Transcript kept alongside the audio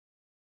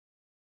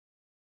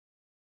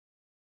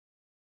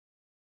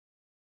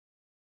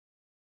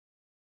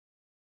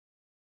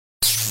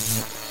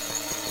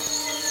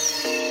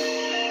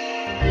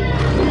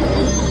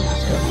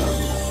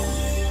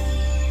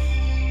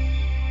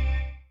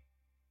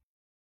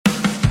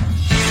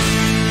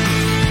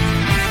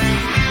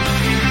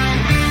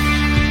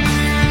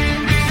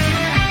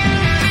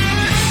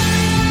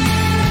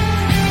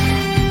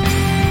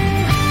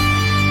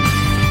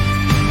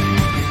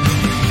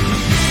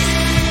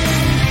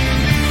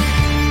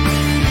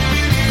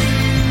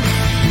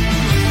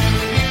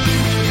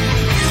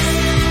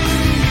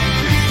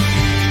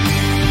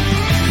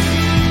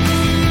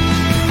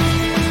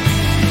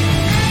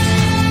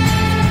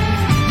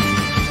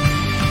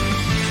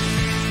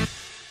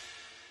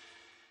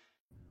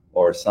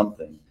or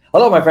something.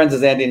 Hello, my friends.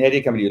 It's Andy and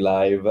Hedy coming to you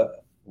live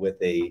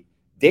with a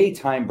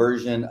daytime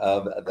version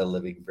of the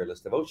Living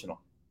Fearless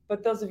Devotional.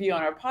 But those of you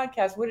on our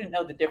podcast wouldn't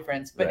know the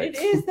difference. But Right. It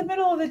is the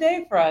middle of the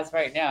day for us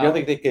right now. You don't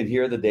think they could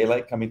hear the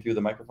daylight coming through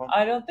the microphone?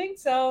 I don't think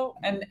so.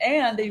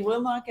 And they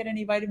will not get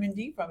any vitamin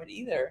D from it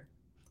either.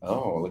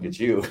 Oh, look at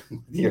you.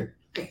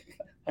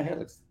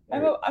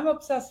 I'm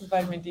obsessed with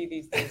vitamin D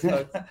these days,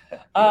 folks.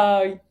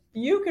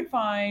 You could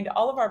find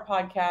all of our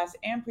podcasts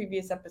and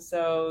previous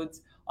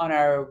episodes on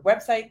our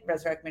website,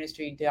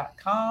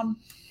 resurrectministry.com,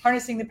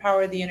 harnessing the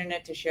power of the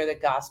internet to share the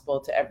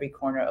gospel to every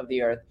corner of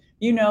the earth.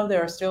 You know,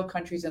 there are still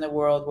countries in the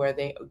world where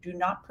they do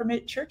not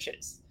permit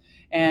churches.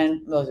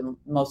 And those are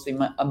mostly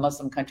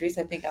Muslim countries.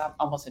 I think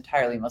almost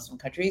entirely Muslim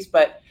countries.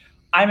 But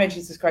I met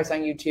Jesus Christ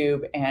on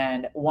YouTube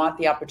and want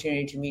the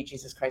opportunity to meet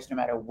Jesus Christ no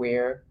matter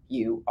where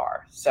you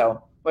are.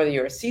 So whether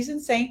you're a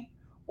seasoned saint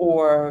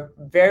or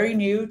very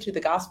new to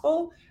the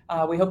gospel,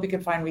 we hope you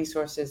can find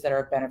resources that are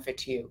a benefit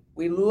to you.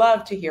 We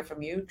love to hear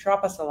from you.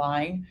 Drop us a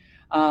line.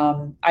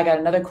 I got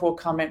another cool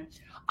comment.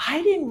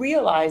 I didn't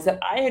realize that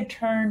I had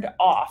turned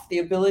off the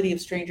ability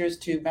of strangers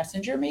to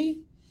messenger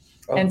me.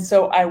 Oh. And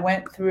so I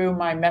went through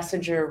my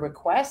messenger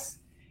requests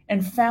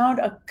and found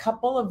a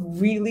couple of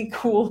really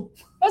cool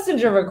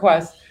messenger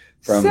requests.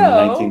 From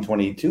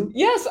 1922?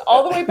 Yes,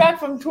 all the way back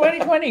from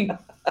 2020.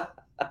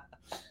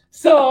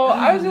 So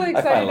I was really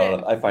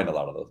excited. I find a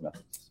lot of those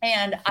messages.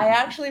 And I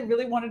actually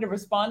really wanted to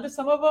respond to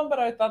some of them, but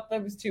I thought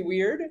that was too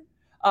weird.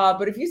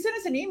 But if you send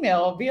us an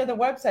email via the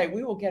website,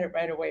 we will get it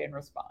right away and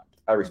respond.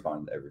 I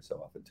respond every so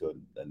often to a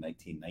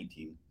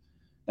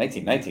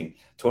 2019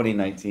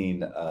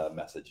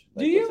 message.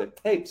 Do you? Say,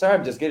 hey, sorry,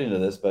 I'm just getting to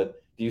this,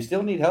 but do you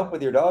still need help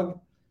with your dog?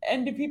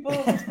 And do people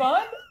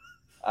respond?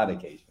 On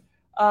occasion.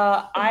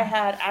 I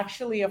had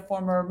actually a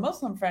former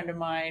Muslim friend of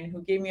mine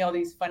who gave me all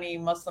these funny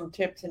Muslim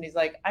tips. And he's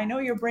like, I know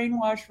you're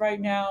brainwashed right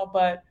now,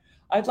 but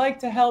I'd like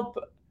to help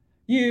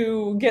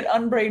you get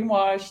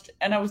unbrainwashed.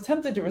 And I was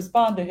tempted to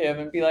respond to him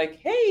and be like,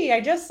 hey, I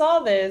just saw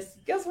this.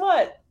 Guess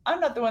what? I'm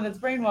not the one that's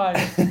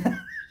brainwashed.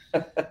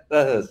 That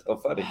is so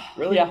funny.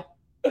 Really? Yeah.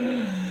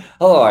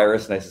 Hello,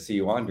 Iris. Nice to see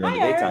you on during the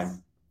daytime. Iris.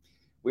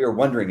 We were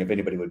wondering if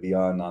anybody would be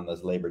on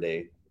this Labor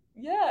Day.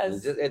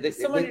 Yes.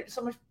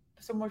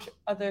 So much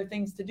other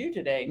things to do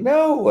today.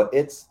 No,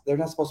 they're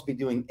not supposed to be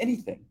doing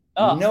anything.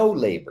 Oh. No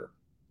labor.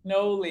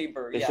 No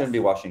labor. They shouldn't be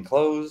washing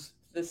clothes.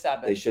 The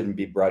Sabbath. They shouldn't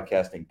be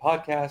broadcasting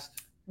podcasts.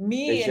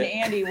 Me and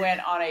Andy went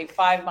on a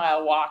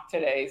 5-mile walk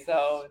today,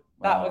 so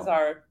that was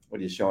our. What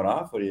are you showing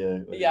off?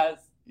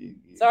 Yes.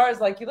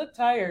 Zara's like, you look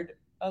tired.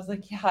 I was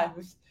like, yeah, it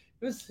was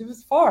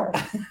far.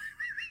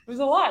 It was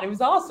a lot. It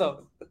was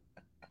awesome.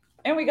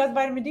 And we got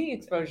vitamin D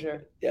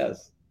exposure.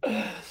 Yes.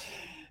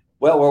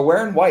 Well, we're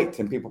wearing white,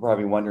 and people are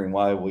probably wondering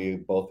why we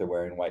both are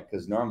wearing white,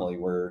 because normally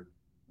we're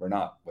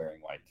not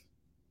wearing white.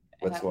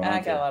 What's going on?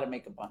 I got a lot of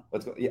makeup on.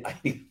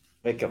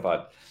 Makeup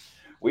on.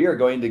 We are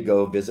going to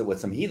go visit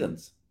with some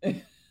heathens.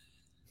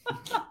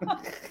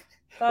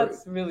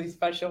 That's a really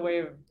special way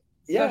of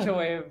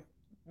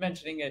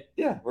mentioning it.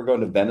 Yeah, we're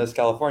going to Venice,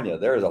 California.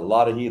 There is a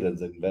lot of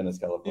heathens in Venice,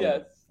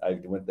 California. Yes. I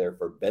went there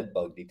for bed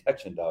bug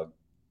detection dog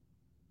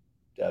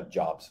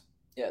jobs.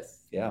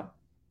 Yes. Yeah.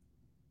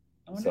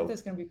 I wonder if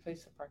there's going to be a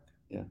place to park.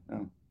 Yeah.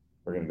 No.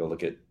 We're going to go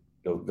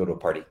to a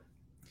party.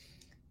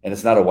 And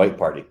it's not a white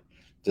party.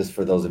 Just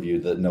for those of you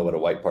that know what a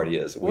white party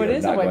is. What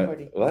is a white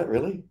party? What?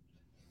 Really?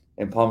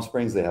 In Palm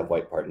Springs, they have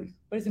white parties.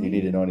 What does it mean? You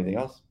need to know anything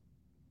else?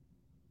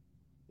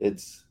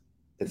 It's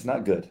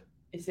not good.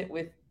 Is it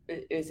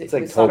It's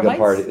like toga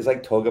party. It's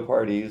like toga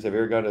parties. Have you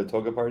ever gone to a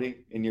toga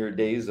party in your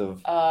days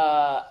of?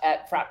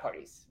 At frat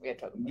parties, we had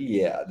toga parties.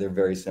 Yeah, they're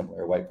very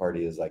similar. White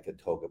party is like a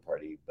toga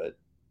party, but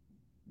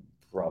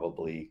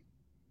probably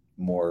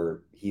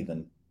more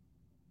heathen.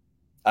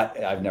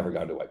 I've never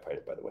gone to a white party,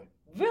 by the way.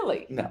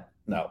 Really? No.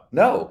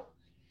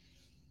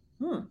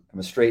 I'm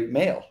a straight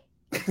male.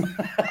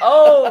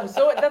 Oh,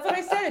 so that's what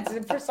I said.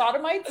 It's for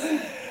sodomites?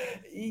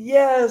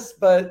 Yes,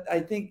 but I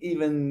think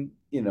even,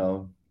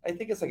 I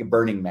think it's like a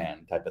Burning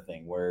Man type of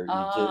thing where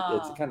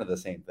it's kind of the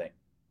same thing.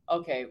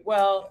 Okay,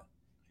 well,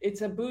 it's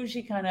a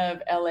bougie kind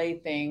of LA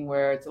thing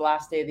where it's the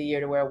last day of the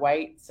year to wear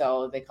white,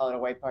 so they call it a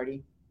white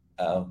party.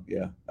 Oh,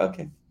 yeah.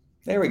 Okay.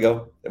 There we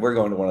go. We're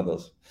going to one of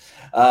those.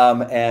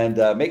 And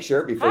make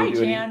sure before you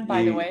do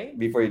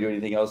before you do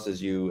anything else,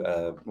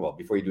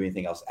 before you do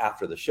anything else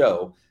after the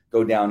show,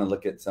 go down and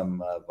look at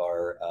some of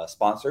our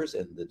sponsors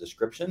in the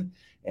description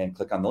and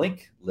click on the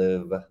link,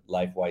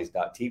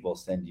 livelifewise.tv. We'll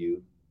send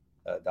you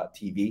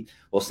 .tv.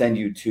 We'll send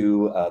you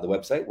to the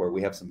website where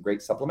we have some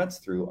great supplements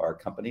through our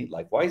company,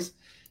 LifeWise.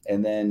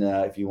 And then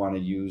if you want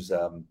to use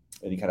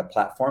any kind of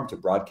platform to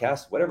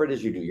broadcast, whatever it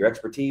is you do, your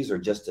expertise or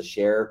just to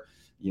share,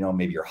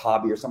 maybe your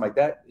hobby or something like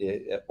that,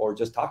 or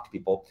just talk to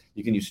people,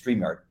 you can use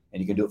StreamYard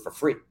and you can do it for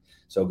free.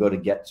 So go to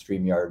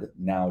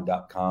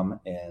getstreamyardnow.com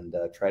and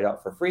try it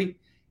out for free.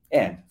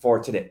 And for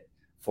today,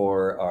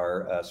 for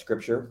our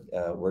scripture,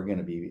 we're going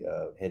to be,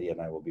 Hedy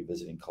and I will be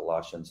visiting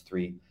Colossians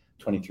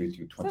 3:23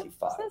 through 25.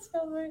 Is that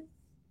spelled right?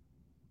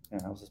 Yeah,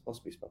 how's it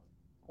supposed to be spelled?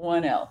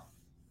 One L.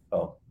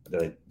 Oh,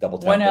 Did I double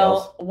tap one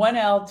L, 1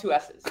 L, 2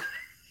 S's.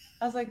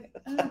 I was like,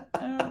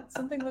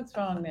 something looks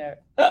wrong there.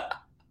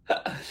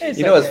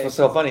 It's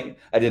so funny.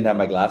 I didn't have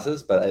my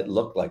glasses, but it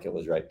looked like it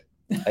was right.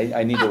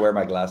 I need to wear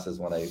my glasses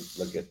when I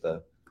look at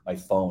my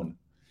phone.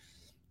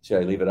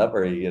 Should I leave it up,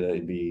 or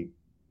should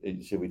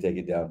we take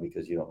it down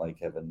because you don't like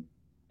having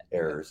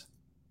errors?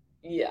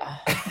 Yeah.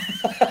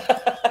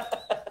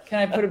 Can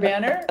I put a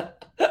banner?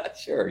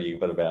 Sure, you can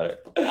put a banner.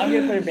 I'm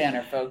going to put a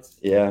banner, folks.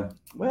 Yeah.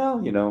 Well,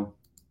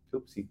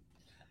 oopsie.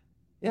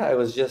 Yeah, I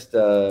was just,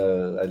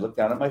 I looked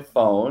down at my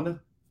phone,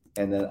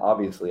 and then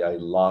obviously I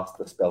lost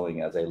the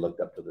spelling as I looked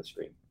up to the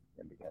screen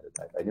and began to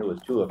type. I knew it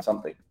was 2 of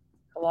something.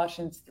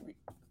 Colossians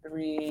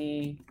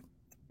 3:23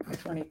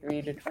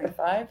 to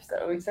 25, is that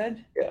what we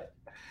said? Yeah.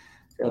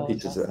 It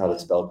teaches how to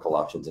spell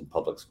Colossians in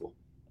public school.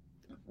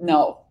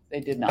 No, they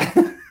did not.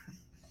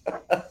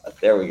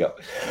 There we go.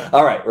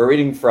 All right, we're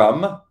reading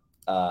from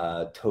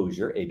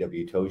Tozer,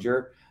 A.W.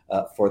 Tozer,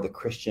 for the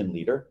Christian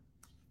Leader.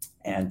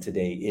 And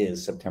today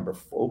is September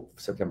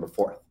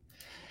 4th.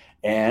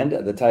 And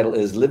the title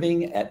is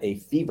Living at a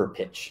Fever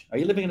Pitch. Are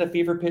you living at a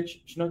fever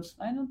pitch, Schnucks?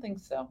 I don't think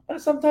so.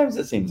 Sometimes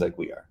it seems like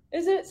we are.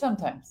 Is it?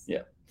 Sometimes.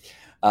 Yeah.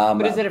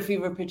 But is it a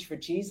fever pitch for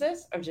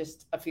Jesus or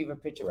just a fever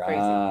pitch of crazy?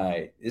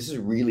 Right. This is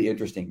really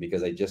interesting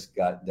because I just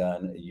got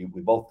done,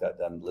 we both got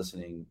done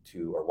listening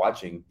to or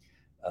watching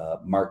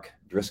Mark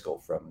Driscoll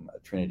from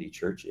Trinity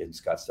Church in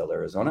Scottsdale,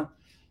 Arizona.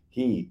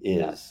 He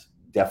is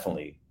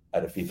definitely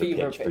at a fever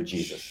pitch for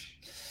Jesus.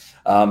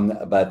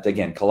 But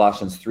again,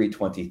 Colossians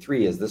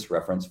 3:23 is this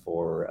reference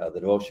for the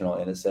devotional,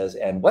 and it says,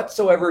 "And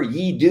whatsoever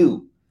ye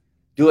do,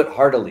 do it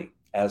heartily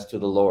as to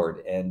the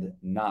Lord and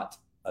not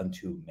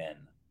unto men."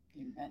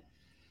 Amen.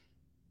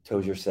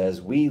 Tozer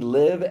says, "We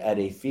live at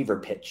a fever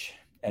pitch,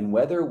 and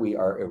whether we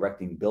are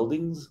erecting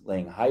buildings,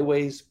 laying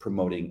highways,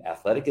 promoting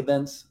athletic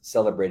events,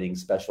 celebrating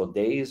special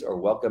days, or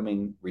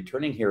welcoming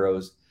returning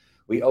heroes,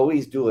 we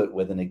always do it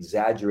with an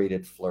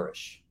exaggerated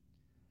flourish.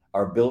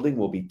 Our building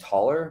will be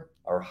taller,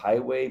 our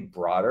highway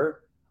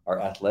broader, our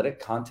athletic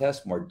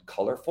contest more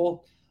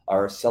colorful,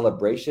 our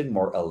celebration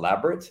more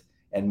elaborate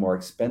and more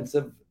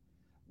expensive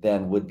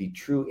than would be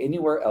true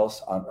anywhere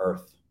else on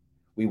earth.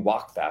 We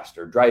walk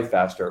faster, drive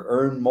faster,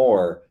 earn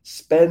more,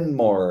 spend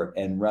more,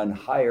 and run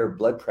higher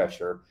blood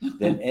pressure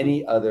than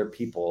any other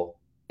people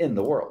in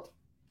the world.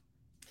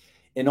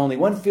 In only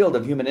one field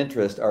of human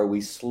interest are we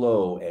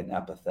slow and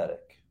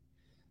apathetic.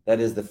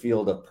 That is the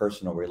field of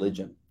personal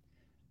religion.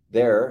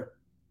 There,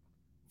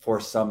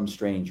 for some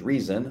strange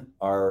reason,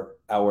 our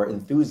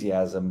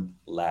enthusiasm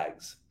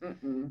lags.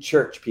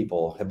 Church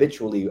people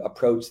habitually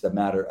approach the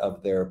matter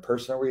of their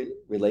personal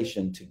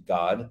relation to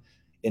God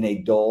in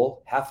a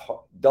dull,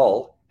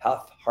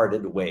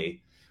 half-hearted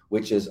way,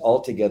 which is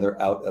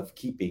altogether out of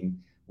keeping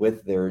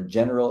with their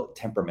general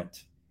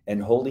temperament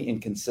and wholly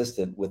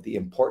inconsistent with the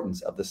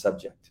importance of the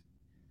subject.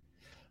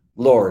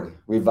 Lord,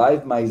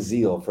 revive my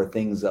zeal for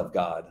things of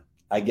God.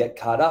 I get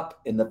caught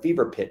up in the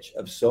fever pitch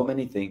of so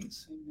many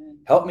things. Amen.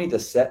 Help me to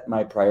set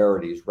my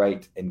priorities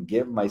right and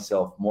give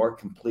myself more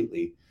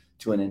completely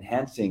to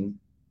enhancing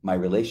my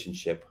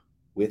relationship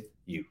with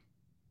you.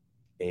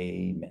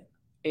 Amen.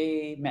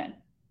 Amen.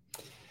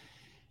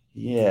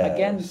 Yeah.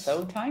 Again,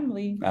 so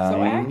timely,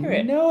 so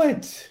accurate. I know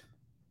it.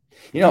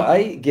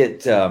 I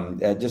get,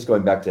 just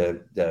going back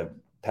to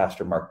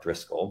Pastor Mark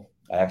Driscoll,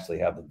 I actually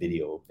have the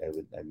video.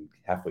 I'm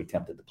halfway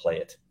tempted to play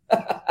it.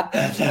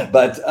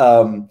 But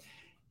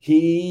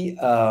he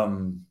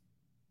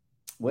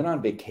went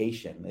on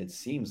vacation, it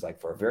seems like,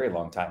 for a very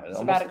long time.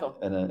 Sabbatical.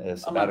 A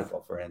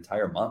sabbatical for an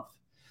entire month.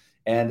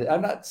 And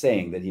I'm not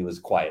saying that he was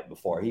quiet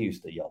before. He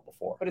used to yell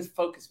before. But his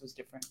focus was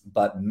different.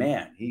 But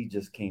man, he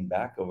just came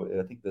back over,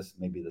 I think this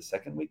may be the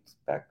second week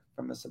back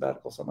from a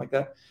sabbatical, something like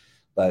that.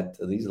 But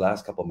these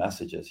last couple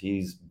messages,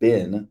 he's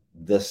been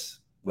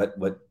this, what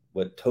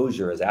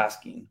Tozer is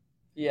asking.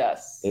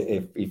 Yes.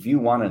 If you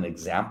want an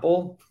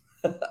example,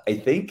 I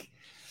think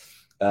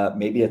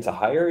maybe it's a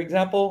higher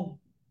example,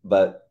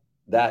 but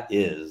that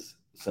is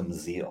some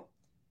zeal.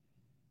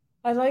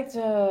 I like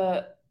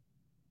to...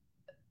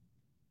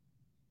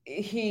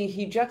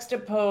 He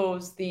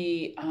juxtaposed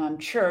the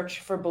church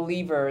for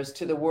believers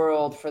to the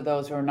world for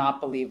those who are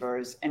not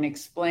believers, and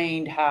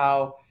explained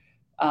how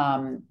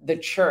the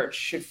church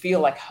should feel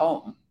like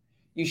home.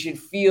 You should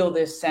feel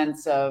this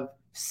sense of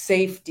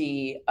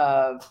safety,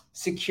 of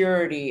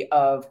security,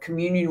 of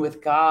communion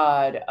with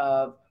God,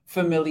 of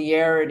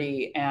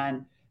familiarity.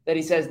 And that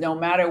he says, no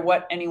matter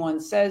what anyone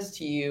says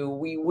to you,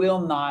 we will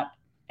not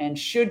and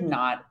should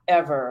not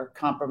ever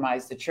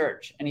compromise the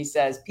church. And he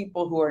says,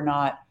 people who are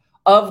not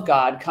of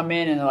God come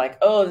in and they're like,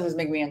 oh, this is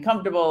making me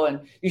uncomfortable,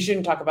 and you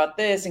shouldn't talk about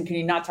this, and can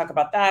you not talk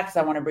about that because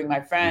I want to bring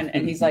my friend?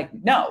 And he's like,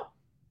 no,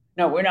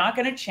 we're not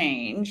going to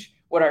change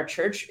what our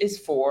church is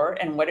for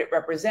and what it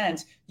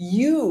represents.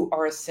 You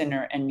are a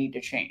sinner and need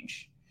to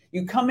change.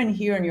 You come in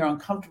here and you're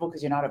uncomfortable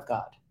because you're not of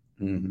God.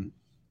 Mm-hmm.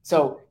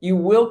 So you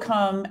will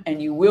come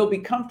and you will be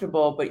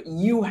comfortable, but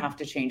you have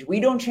to change. We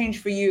don't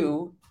change for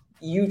you.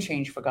 You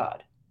change for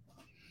God.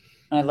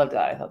 And I loved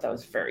that. I thought that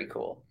was very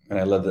cool. And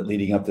I love that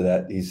leading up to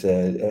that, he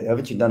said,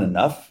 haven't you done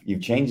enough?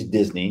 You've changed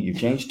Disney. You've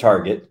changed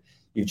Target.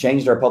 You've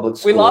changed our public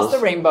schools. We lost the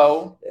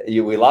rainbow.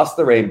 We lost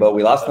the rainbow.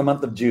 We lost the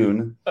month of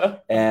June.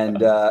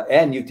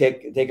 And you've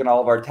taken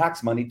all of our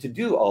tax money to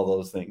do all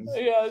those things.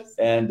 Yes.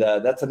 And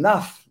that's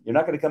enough. You're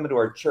not going to come into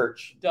our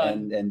church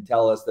and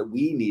tell us that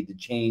we need to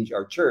change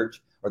our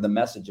church or the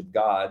message of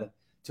God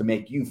to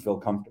make you feel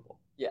comfortable.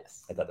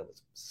 Yes. I thought that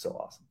was so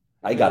awesome.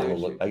 I got a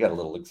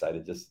little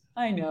excited.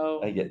 I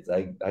know. I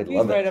love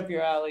He's right up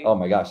your alley. Oh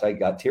my gosh, I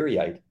got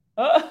teary-eyed.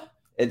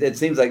 It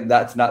seems like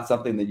that's not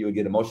something that you would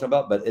get emotional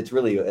about, but it's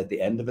really at the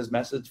end of his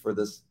message for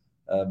this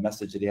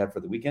message that he had for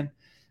the weekend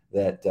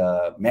that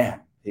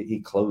man, he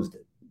closed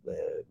it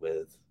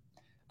with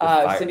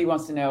fire. Cindy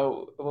wants to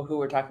know who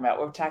we're talking about.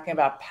 We're talking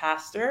about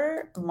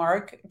Pastor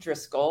Mark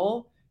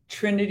Driscoll,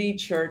 Trinity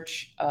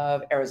Church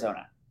of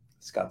Arizona.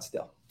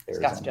 Scottsdale,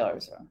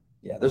 Arizona.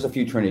 Yeah, there's a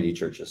few Trinity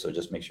churches, so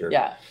just make sure.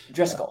 Yeah,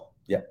 Driscoll.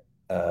 Yeah,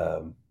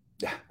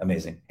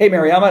 amazing. Hey,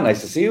 Mariama,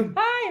 nice to see you.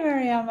 Hi,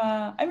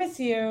 Mariama. I miss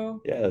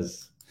you.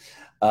 Yes.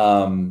 Hey,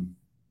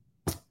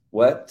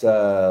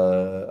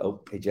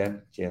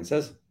 Jan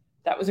says.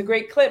 That was a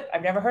great clip.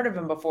 I've never heard of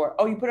him before.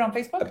 Oh, you put it on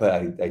Facebook?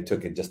 I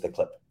took it, just the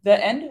clip.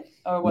 The end?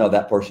 Or what? No,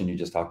 that portion you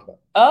just talked about.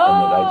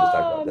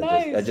 Oh,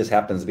 nice. That just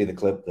happens to be the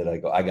clip that I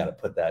got to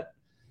put that.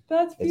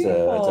 That's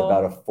beautiful. It's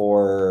about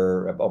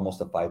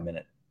almost a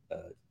 5-minute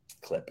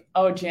clip.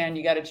 Oh, Jan,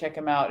 you got to check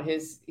him out.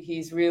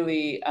 He's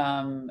really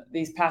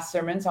these past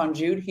sermons on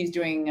Jude. He's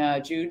doing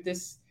Jude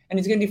and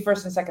he's going to do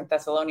 1st and 2nd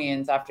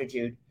Thessalonians after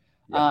Jude.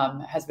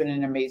 Yeah. Has been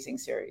an amazing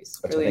series.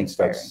 Which really I think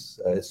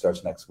it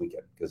starts next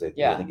weekend because I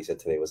think he said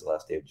today was the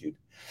last day of Jude.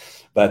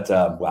 But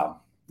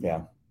wow,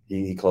 yeah,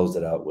 he closed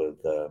it out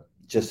with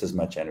just as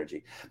much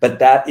energy. But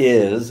that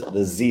is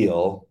the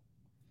zeal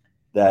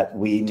that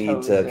we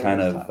need to kind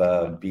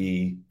of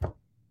be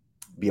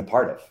a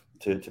part of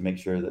to make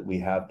sure that we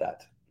have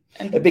that.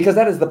 And because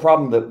that is the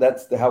problem,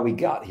 that's how we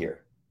got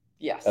here.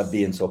 Yes. Of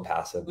being so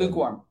passive.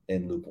 Lukewarm.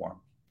 And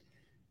lukewarm.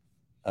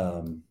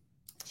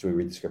 Should we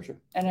read the scripture?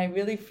 And I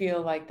really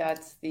feel like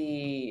that's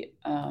what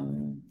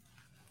I'm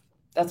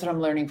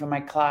learning from my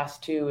class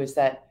too, is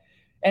that,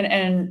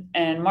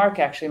 and Mark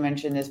actually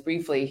mentioned this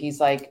briefly. He's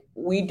like,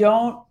 we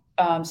don't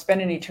spend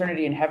an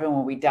eternity in heaven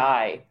when we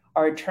die.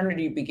 Our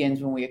eternity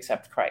begins when we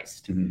accept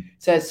Christ. Mm-hmm.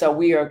 Says, so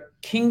we are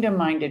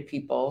kingdom-minded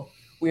people.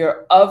 We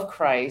are of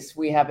Christ.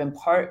 We have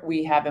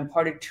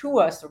imparted to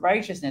us the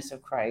righteousness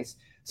of Christ.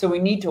 So we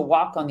need to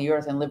walk on the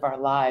earth and live our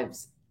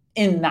lives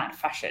in that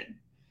fashion.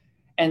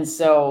 And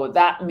so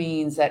that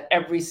means that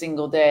every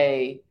single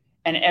day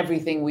and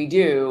everything we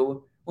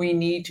do, we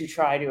need to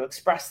try to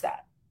express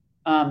that.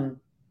 And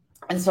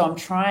so I'm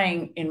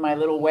trying in my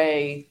little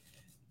way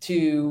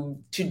to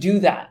do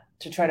that,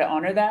 to try to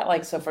honor that.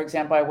 Like, so for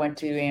example, I went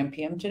to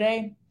AMPM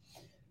today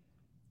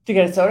to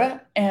get a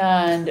soda.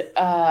 And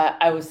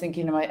I was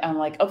thinking I'm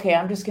like, okay,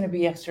 I'm just going to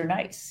be extra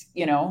nice,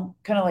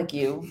 kind of like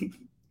you.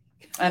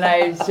 And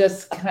I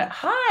just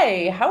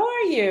hi, how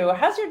are you?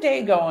 How's your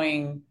day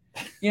going?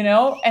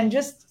 And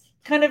just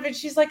kind of, and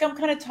she's like, I'm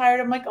kind of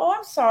tired. I'm like, oh,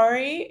 I'm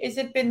sorry. Has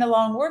it been a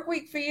long work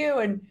week for you?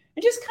 And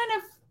just kind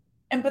of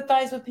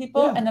empathize with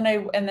people. Yeah.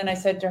 And then I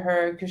said to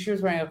her, because she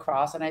was wearing a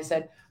cross, and I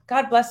said,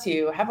 God bless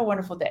you. Have a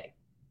wonderful day.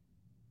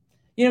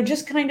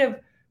 Just kind of,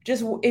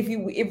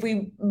 if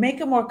we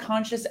make a more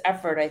conscious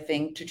effort, I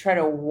think, to try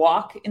to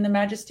walk in the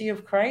majesty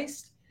of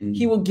Christ, mm-hmm.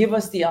 He will give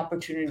us the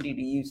opportunity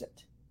to use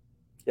it.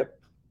 Yep.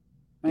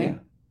 Right? Yeah.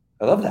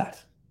 I love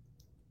that.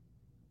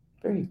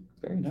 Very,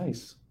 very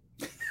nice.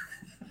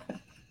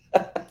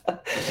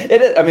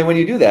 It is. I mean, when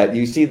you do that,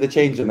 you see the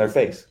change in their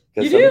face.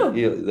 You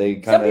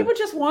do. Some people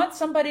just want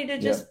somebody to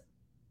just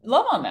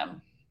love on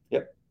them.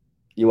 Yep.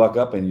 You walk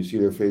up and you see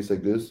their face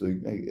like this,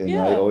 and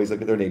I always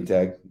look at their name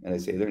tag and I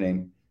say their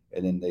name,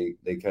 and then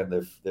they kind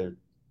of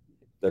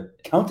their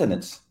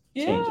countenance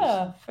changes.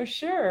 Yeah, for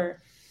sure.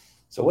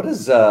 So what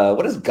does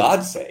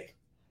God say?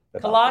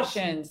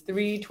 Colossians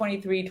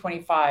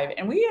 3:23-25,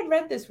 and we had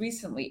read this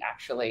recently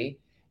actually,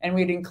 and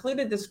we'd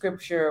included the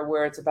scripture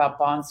where it's about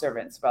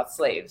bondservants, about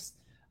slaves.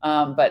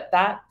 But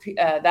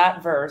that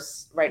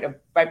verse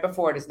right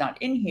before it is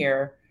not in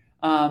here,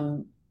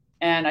 and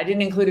I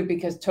didn't include it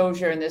because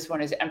Tozer in this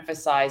one is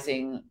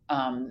emphasizing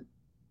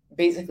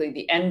basically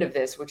the end of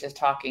this, which is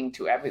talking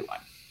to everyone.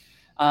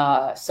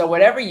 So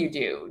whatever you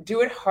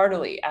do it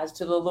heartily as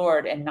to the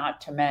Lord and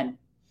not to men,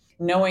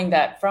 knowing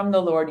that from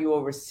the Lord you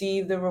will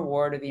receive the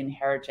reward of the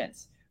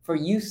inheritance, for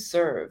you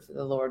serve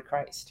the Lord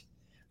Christ.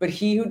 But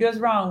he who does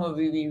wrong will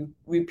be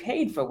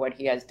repaid for what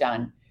he has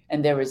done,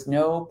 and there is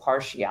no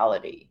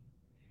partiality.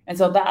 And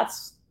so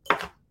that's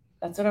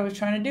what I was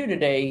trying to do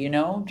today,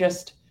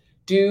 just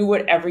do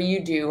whatever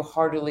you do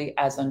heartily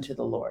as unto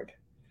the Lord.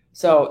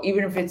 So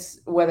even if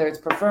whether it's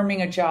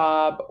performing a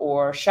job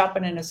or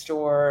shopping in a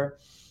store,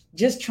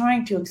 just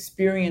trying to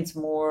experience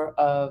more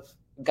of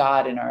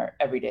God in our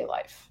everyday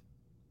life.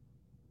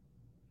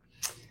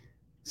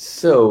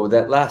 So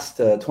that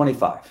last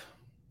 25.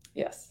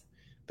 Yes.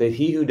 But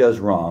he who does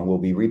wrong will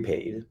be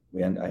repaid.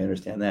 I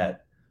understand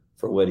that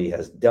for what he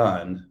has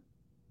done,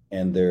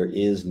 and there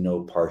is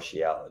no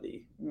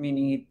partiality.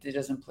 Meaning it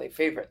doesn't play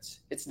favorites.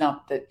 It's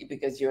not that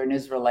because you're an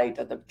Israelite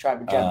of the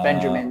tribe of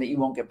Benjamin that you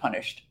won't get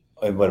punished.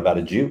 And what about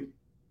a Jew?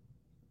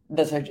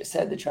 That's what I just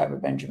said, the tribe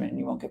of Benjamin,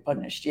 you won't get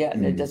punished. Yeah,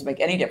 and it doesn't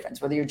make any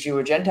difference whether you're Jew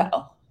or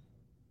Gentile.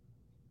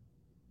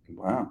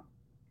 Wow.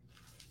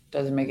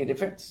 Doesn't make a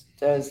difference.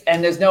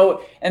 And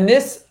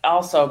this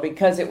also,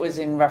 because it was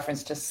in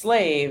reference to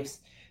slaves,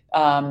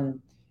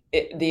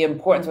 the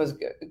importance was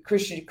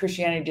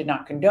Christianity did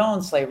not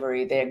condone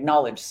slavery. They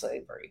acknowledged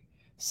slavery.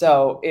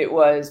 So it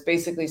was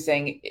basically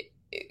saying,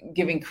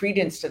 giving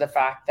credence to the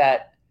fact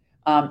that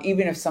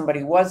even if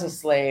somebody was a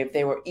slave,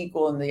 they were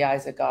equal in the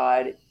eyes of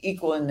God,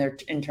 equal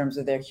in terms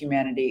of their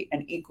humanity,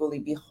 and equally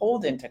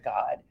beholden to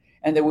God.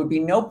 And there would be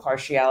no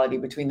partiality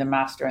between the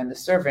master and the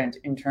servant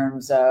in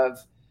terms of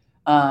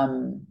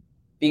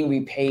being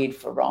repaid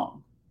for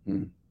wrong.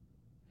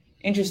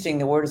 Interesting.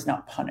 The word is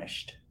not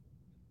punished.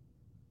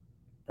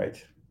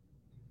 Right.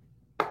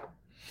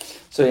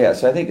 So I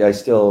think I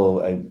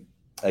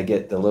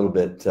get a little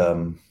bit,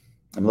 I'm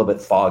a little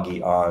bit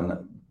foggy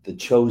on the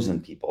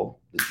chosen people,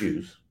 the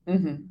Jews,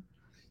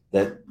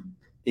 that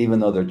even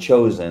though they're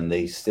chosen,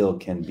 they still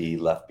can be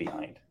left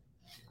behind.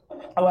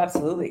 Oh,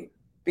 absolutely.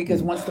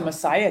 Because once the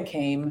Messiah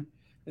came,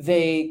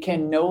 they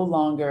can no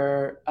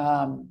longer,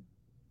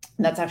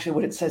 that's actually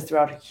what it says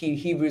throughout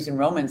Hebrews and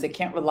Romans, they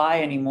can't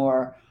rely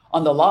anymore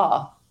on the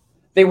law.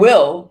 They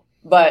will,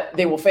 but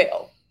they will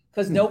fail.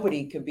 Because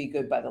nobody could be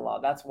good by the law.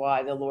 That's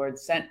why the Lord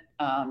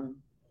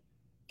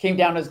came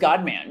down as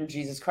God-man,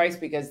 Jesus Christ,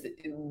 because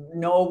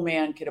no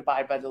man could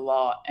abide by the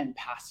law and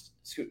pass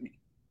scrutiny.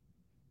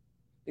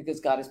 Because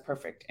God is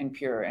perfect and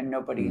pure, and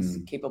nobody's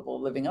capable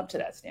of living up to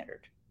that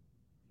standard.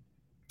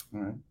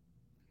 All right.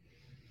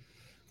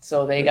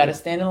 So they got to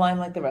stand in line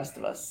like the rest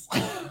of us.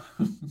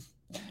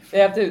 They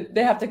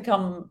have to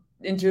come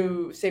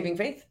into saving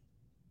faith.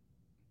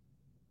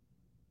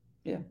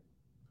 Yeah,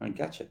 I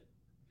gotcha.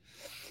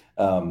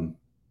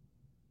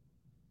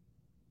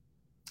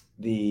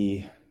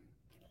 The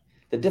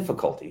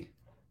difficulty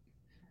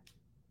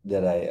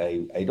that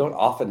I don't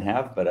often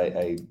have, but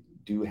I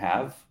do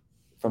have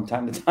from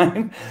time to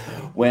time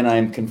when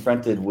I'm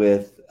confronted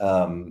with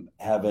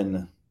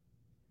having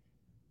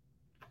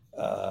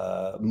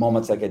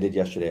moments like I did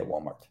yesterday at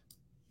Walmart,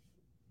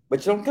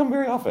 which don't come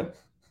very often.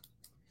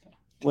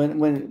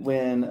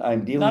 When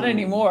I'm dealing, not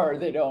anymore,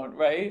 they don't,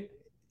 right?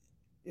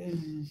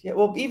 Yeah,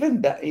 well,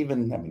 even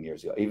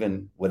years ago,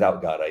 even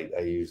without God,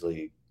 I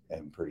usually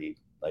am pretty,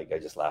 like, I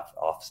just laugh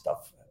off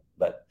stuff.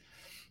 But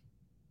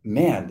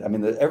man, I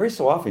mean, every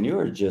so often you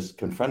are just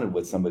confronted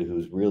with somebody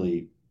who's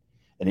really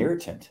an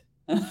irritant.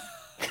 You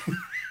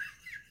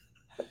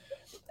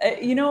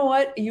know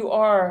what? You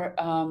are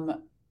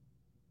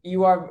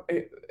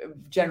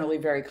generally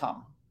very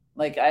calm.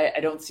 Like I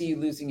don't see you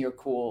losing your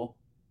cool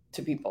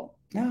to people.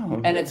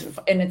 No, and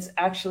it's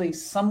actually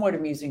somewhat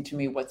amusing to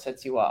me what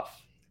sets you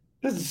off.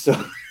 This is so.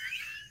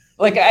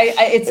 Like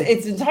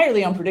it's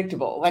entirely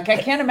unpredictable. Like I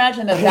can't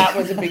imagine that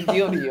was a big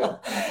deal to you.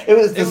 It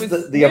was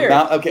just the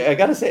amount. Okay, I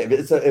gotta say,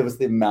 it was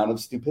the amount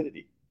of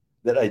stupidity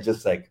that I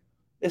just like.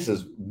 This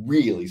is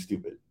really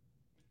stupid.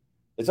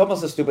 It's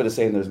almost as stupid as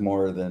saying there's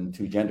more than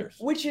two genders.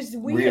 Which is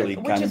weird. Really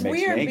kind of makes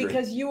me angry.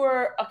 Because you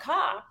are a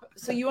cop,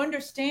 so you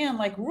understand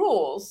like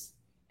rules,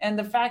 and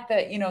the fact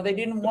that they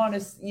didn't want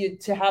you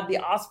to have the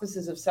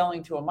auspices of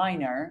selling to a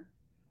minor.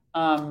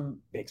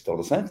 Makes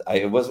total sense.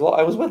 I was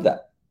with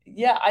that.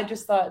 Yeah, I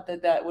just thought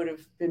that would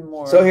have been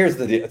more. So here's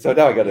the deal. So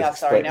now I got to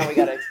explain. Now we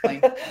got to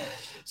explain.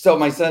 So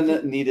my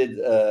son needed.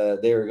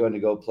 They were going to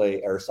go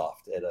play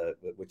airsoft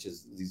which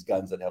is these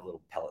guns that have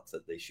little pellets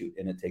that they shoot,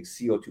 and it takes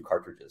CO2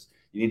 cartridges.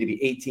 You need to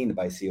be 18 to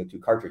buy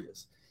CO2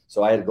 cartridges.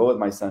 So I had to go with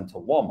my son to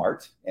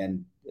Walmart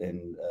and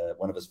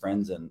one of his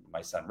friends and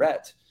my son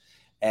Rhett,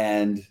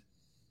 and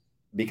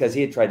because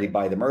he had tried to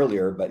buy them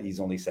earlier, but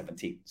he's only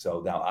 17. So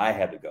now I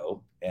had to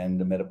go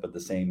and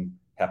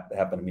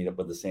happened to meet up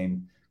with the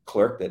same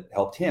clerk that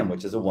helped him,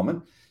 which is a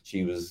woman.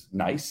 She was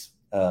nice,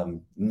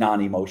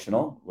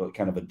 non-emotional,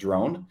 kind of a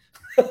drone.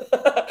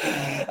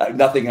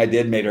 Nothing I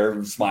did made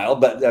her smile,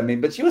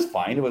 but she was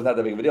fine. It was not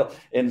that big of a deal.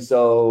 And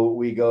so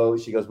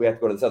she goes, we have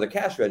to go to this other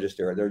cash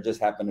register. There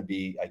just happened to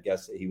be, I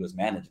guess he was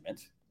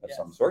management of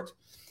some sort.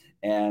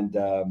 And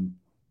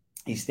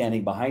he's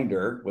standing behind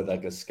her with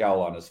like a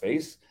scowl on his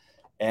face.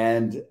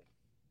 And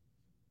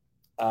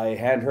I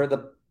hand her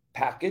the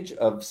package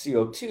of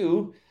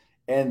CO2.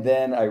 And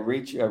then I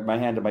reach my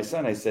hand to my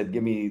son. I said,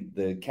 give me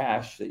the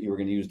cash that you were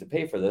going to use to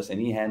pay for this. And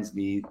he hands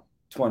me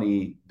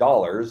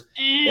 $20.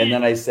 And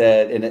then I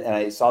said, and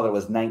I saw that it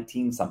was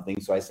 19 something.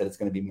 So I said, it's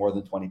going to be more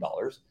than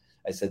 $20.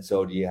 I said,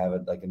 so do you have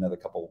like another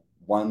couple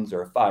ones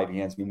or a 5? He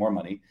hands me more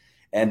money.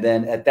 And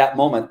then at that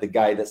moment, the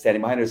guy that's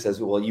standing behind her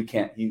says, well, you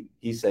can't,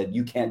 he said,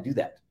 you can't do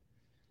that.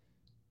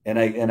 And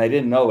I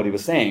didn't know what he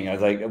was saying. I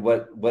was like,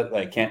 what,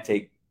 I can't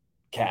take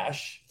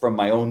cash from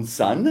my own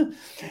son?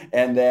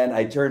 And then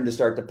I turned to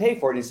start to pay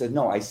for it. He said,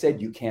 no, I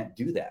said, you can't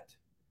do that.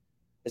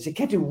 I said,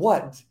 can't do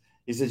what?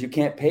 He says, you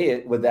can't pay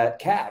it with that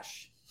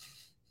cash.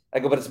 I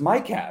go, but it's my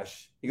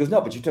cash. He goes, no,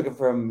 but you took it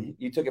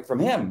from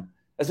him.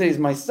 I said, he's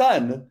my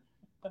son.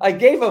 I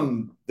gave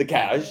him the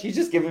cash. He's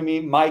just giving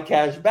me my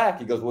cash back.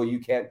 He goes, well,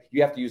 you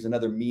have to use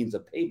another means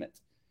of payment.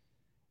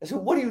 I said,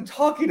 what are you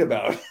talking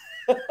about?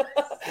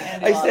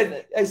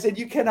 I said,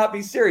 you cannot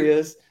be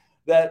serious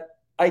that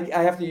I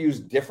have to use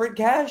different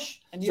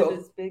cash. And you have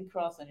this big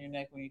cross on your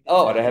neck when you did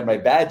and I had my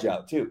badge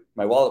out too.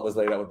 My wallet was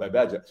laid out with my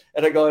badge out.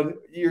 And I go,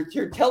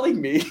 you're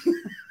telling me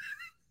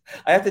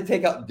I have to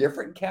take out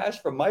different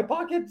cash from my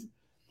pocket?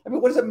 I mean,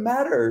 what does it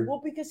matter?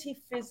 Well, because he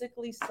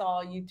physically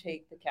saw you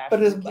take the cash.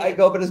 But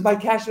it's my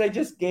cash that I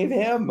just gave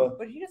him.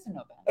 But he doesn't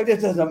know that.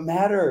 It doesn't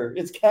matter.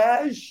 It's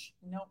cash.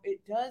 No, it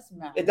does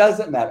matter. It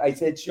doesn't matter. I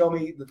said, show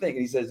me the thing.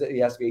 And he says he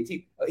has to be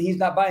 18. He's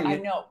not buying it.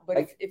 I know,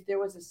 but if there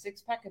was a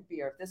 6-pack of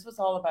beer, if this was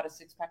all about a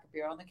 6-pack of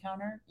beer on the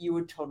counter, you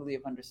would totally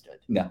have understood.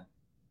 No.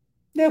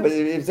 Yeah, but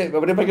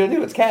what am I going to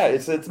do? It's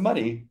cash. It's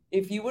money.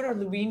 If you would have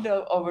leaned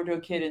over to a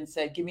kid and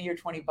said, give me your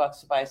 $20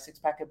 to buy a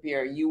 6-pack of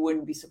beer, you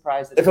wouldn't be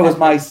surprised. If it was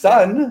my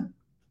son.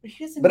 But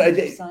he doesn't know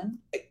your son.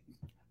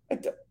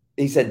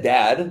 He said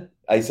dad.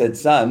 I said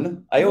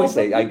son. I always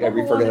say, I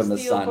refer to him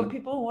as son. But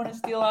people who want to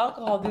steal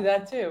alcohol do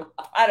that too.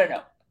 I don't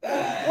know.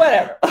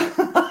 Whatever.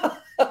 But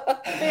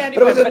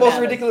it was the most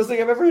ridiculous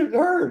thing I've ever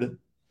heard.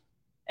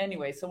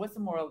 Anyway, so what's the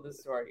moral of the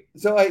story?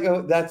 So I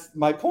go, that's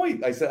my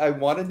point. I said I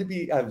wanted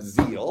to have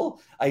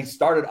zeal. I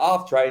started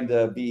off trying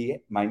to be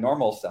my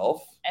normal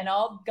self. And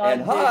all God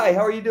and hi, how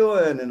are you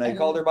doing? And I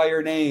called her by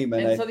her name.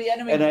 And so the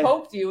enemy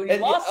poked you and you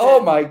lost it. Oh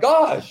my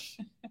gosh.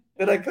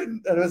 And I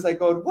couldn't, and I was like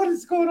going, what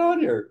is going on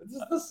here? This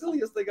is the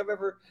silliest thing I've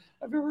ever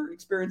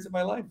experienced in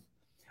my life.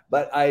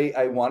 But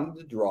I wanted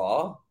to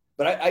draw,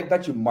 but I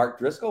bet you Mark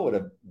Driscoll would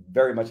have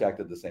very much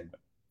acted the same way.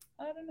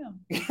 I don't know.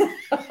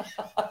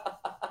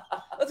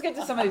 Let's get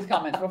to some of these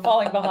comments. We're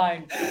falling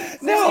behind.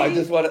 No,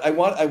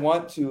 I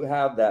want to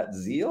have that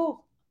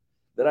zeal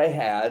that I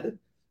had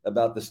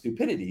about the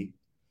stupidity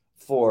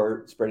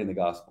for spreading the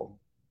gospel.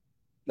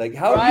 Like,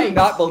 how do you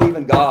not believe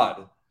in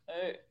God?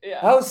 Yeah.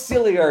 How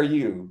silly are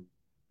you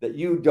that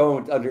you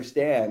don't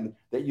understand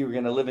that you're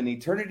going to live an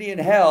eternity in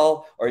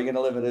hell, or you're going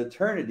to live an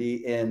eternity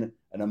in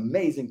an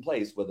amazing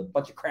place with a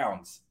bunch of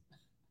crowns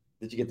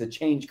that you get to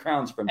change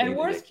crowns from. And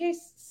worst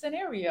case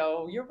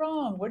scenario, you're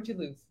wrong. What'd you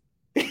lose?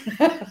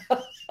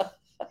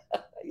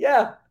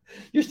 Yeah,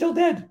 you're still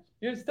dead.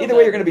 Either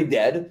way, you're going to be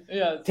dead.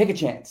 Yeah, take a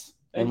chance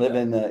and live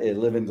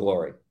in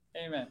glory.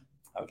 Amen.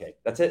 Okay,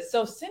 that's it.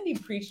 So Cindy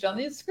preached on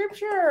the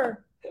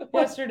scripture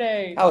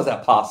yesterday. How is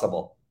that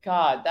possible?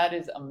 God, that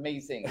is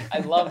amazing. I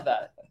love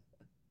that.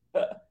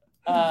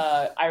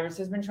 Iris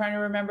has been trying to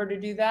remember to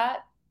do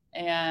that,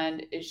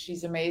 and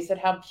she's amazed at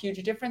how huge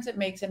a difference it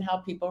makes in how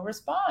people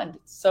respond.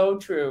 It's so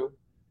true.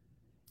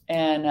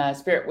 And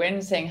Spirit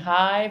Wind saying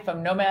hi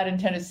from Nomad in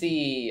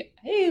Tennessee.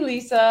 Hey,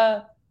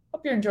 Lisa.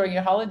 Hope you're enjoying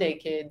your holiday,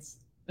 kids.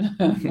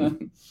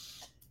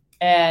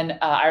 And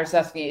Iris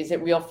asking, is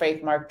it Real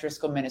Faith Mark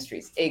Driscoll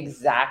Ministries?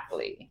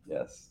 Exactly.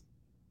 Yes.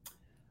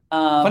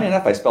 Funny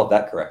enough, I spelled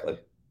that correctly.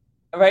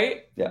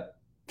 Right? Yeah.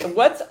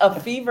 What's a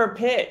fever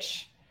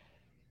pitch?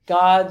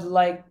 God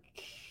like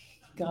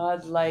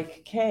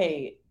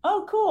K.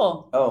 Oh,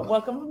 cool. Oh.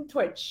 Welcome from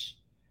Twitch.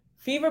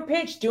 Fever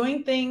pitch,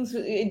 doing things.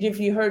 If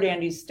you heard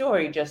Andy's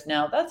story just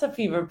now, that's a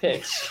fever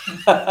pitch.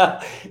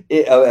 A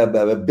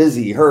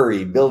busy,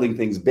 hurry, building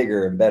things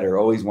bigger and better,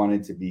 always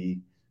wanted to be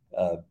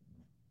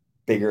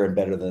bigger and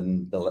better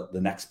than the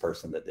next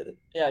person that did it.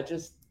 Yeah,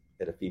 just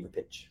at a fever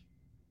pitch.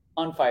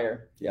 On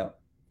fire. Yeah.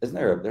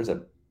 There's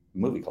a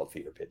movie called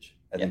Fever Pitch.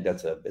 I think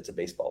it's a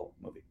baseball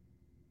movie.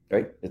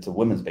 Right? It's a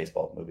women's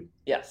baseball movie.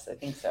 Yes, I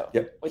think so.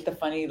 Yep. With the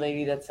funny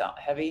lady that's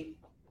heavy.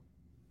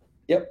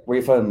 Yep. Where are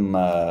you from?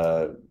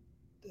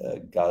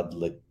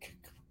 Godlike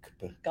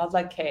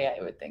K,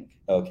 I would think.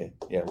 Okay.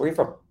 Yeah. Where are you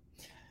from?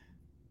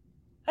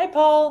 Hi,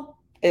 Paul.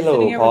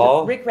 Hello,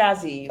 Paul. Rick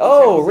Razzie.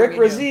 Oh, Rick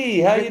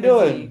Razzie. How you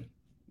doing?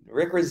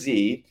 Rick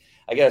Razzie.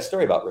 I got a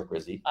story about Rick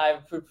Razzie. I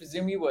would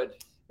presume you would.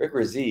 Rick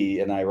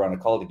Razzie and I were on a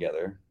call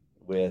together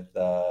with,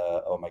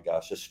 oh my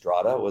gosh,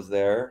 Estrada was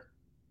there.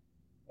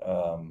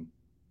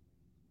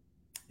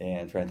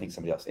 And trying to think of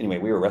somebody else. Anyway,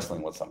 we were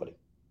wrestling with somebody.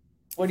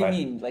 What do you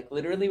mean? Like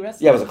literally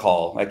wrestling? Yeah, it was a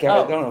call. I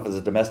don't know if it was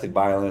a domestic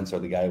violence or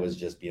the guy was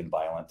just being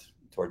violent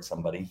towards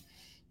somebody.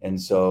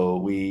 And so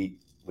we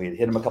hit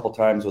him a couple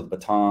times with a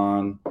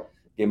baton,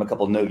 gave him a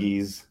couple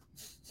noogies,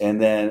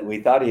 and then we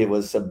thought he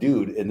was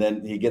subdued. And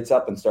then he gets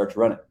up and starts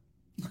running.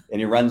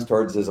 And he runs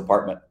towards his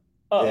apartment.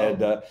 Uh-oh.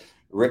 And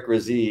Rick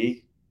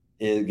Razzie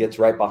gets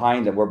right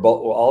behind him.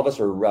 All of us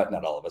are running,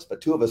 not all of us, but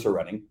two of us are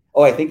running.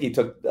 Oh, I think he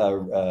took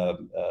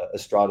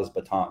Estrada's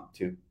baton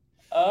too.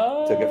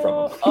 Oh, took it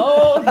from him.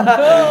 Oh,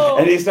 no.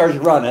 And he starts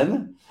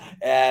running,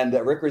 and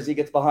Rick Razzie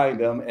gets behind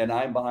him, and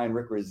I'm behind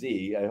Rick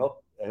Razzie. I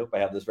hope I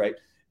have this right.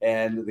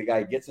 And the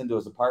guy gets into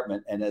his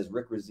apartment, and as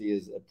Rick Razzie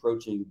is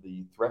approaching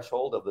the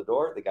threshold of the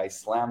door, the guy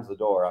slams the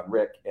door on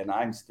Rick, and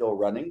I'm still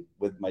running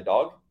with my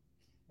dog,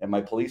 and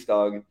my police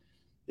dog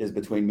is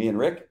between me and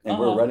Rick, and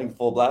we're running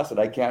full blast, and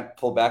I can't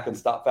pull back and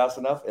stop fast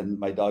enough, and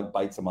my dog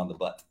bites him on the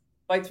butt.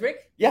 Bites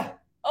Rick? Yeah.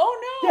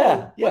 Oh, no.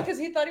 Yeah. What, because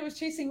he thought he was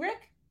chasing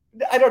Rick?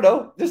 I don't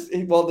know.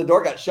 The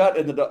door got shut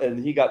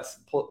and he got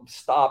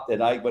stopped,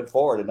 and I went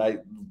forward, and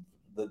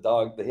the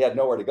dog, he had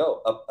nowhere to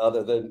go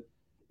other than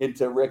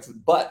into Rick's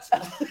butt.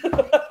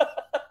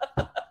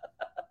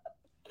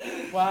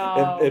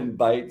 Wow. and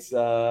bites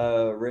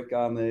Rick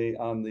on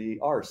the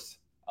arse.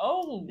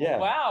 Oh, yeah.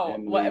 Wow.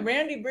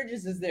 Randy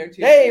Bridges is there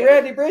too. Hey,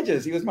 Randy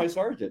Bridges. He was my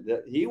sergeant.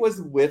 He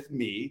was with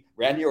me.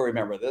 Randy will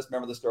remember this.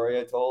 Remember the story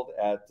I told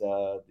at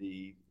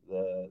the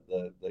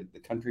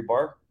country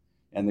bar,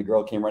 and the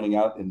girl came running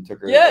out and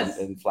took her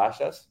and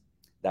flashed us?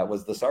 That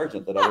was the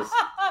sergeant that I was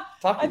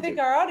talking to. I think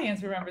our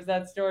audience remembers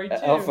that story too.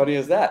 How funny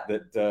is that?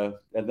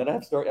 And then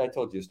I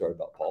told you a story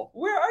about Paul.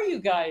 Where are you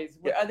guys?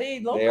 Are they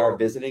local? They are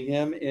visiting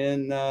him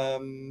in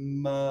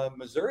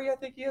Missouri, I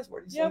think he is.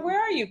 Where did he say? Where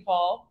are you,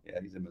 Paul?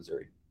 Yeah, he's in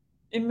Missouri.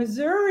 In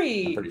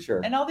Missouri. I'm pretty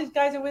sure. And all these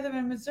guys are with him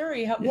in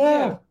Missouri. Help me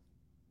too.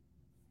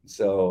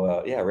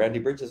 So, Randy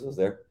Bridges was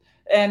there.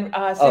 And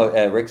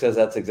Rick says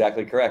that's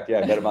exactly correct. Yeah,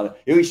 I met him on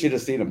it. We should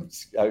have seen him.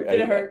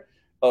 Did it hurt?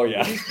 Oh,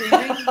 yeah.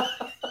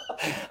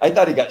 I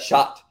thought he got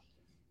shot.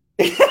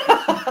 What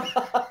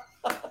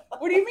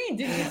do you mean?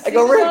 Did you see I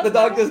go, Rick, the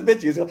dog just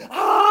bit you. He's going,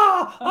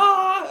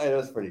 ah! And it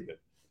was pretty good.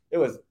 It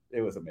was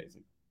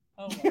amazing.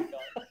 Oh, my God.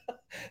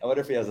 I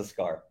wonder if he has a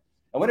scar.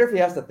 I wonder if he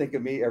has to think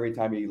of me every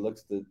time he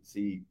looks to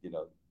see,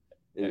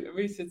 If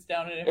he sits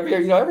down and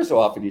every so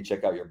often you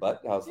check out your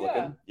butt, how it's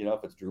looking,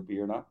 if it's droopy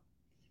or not.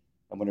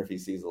 I wonder if he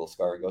sees a little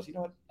scar and goes, you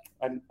know what?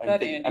 I'm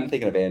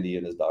thinking of Andy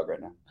and his dog right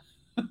now.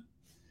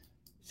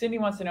 Cindy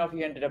wants to know if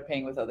you ended up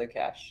paying with other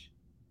cash.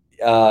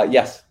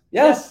 Yes. He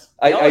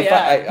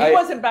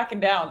wasn't backing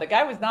down. The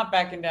guy was not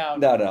backing down.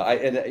 No.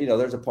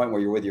 There's a point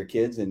where you're with your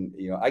kids, and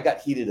I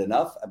got heated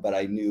enough, but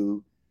I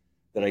knew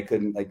that I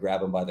couldn't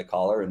grab him by the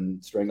collar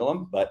and strangle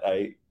him. But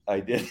I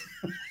did.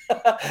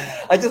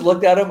 I just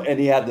looked at him, and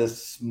he had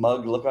this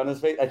smug look on his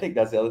face. I think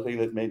that's the other thing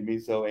that made me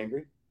so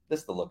angry.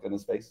 Just the look on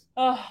his face.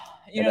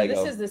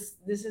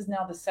 This is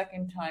now the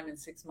second time in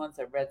 6 months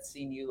I've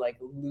seen you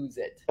lose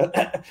it,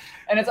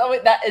 and it's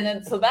always that. And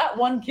then so that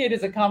one kid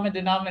is a common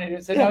denominator.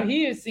 So now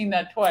he has seen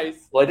that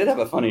twice. Well, I did have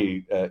a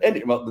funny.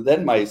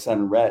 Then my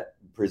son Rhett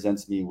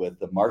presents me with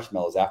the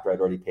marshmallows after I'd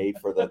already paid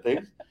for the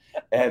thing,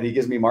 and he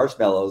gives me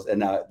marshmallows, and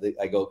now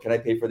I go, "Can I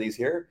pay for these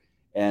here?"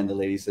 And the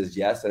lady says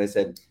yes, and I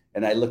said.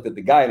 And I looked at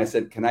the guy and I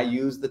said, "Can I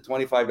use the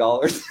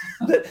 $25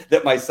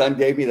 that my son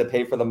gave me to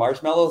pay for the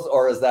marshmallows,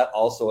 or is that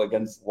also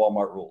against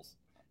Walmart rules?"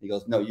 He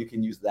goes, "No, you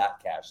can use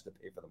that cash to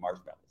pay for the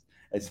marshmallows."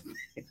 I said,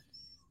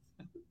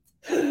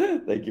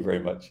 "Thank you very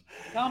much."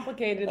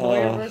 Complicated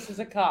lawyer versus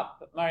a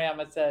cop,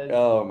 Mariama says.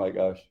 Oh my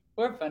gosh.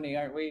 We're funny,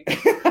 aren't we?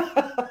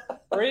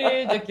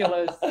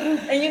 Ridiculous.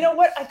 And you know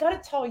what? I got to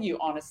tell you,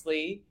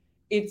 honestly,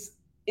 it's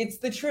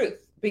the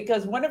truth.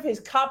 Because one of his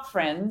cop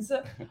friends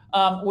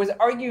was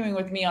arguing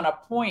with me on a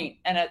point.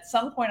 And at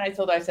some point I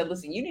said,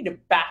 "Listen, you need to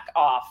back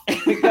off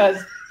because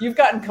you've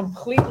gotten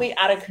completely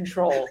out of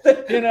control."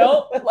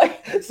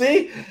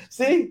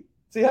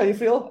 See how you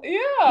feel?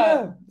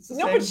 Yeah.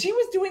 No, but she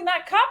was doing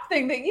that cop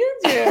thing that you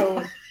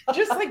do.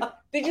 Just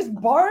they just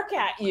bark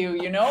at you,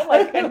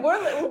 and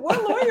we're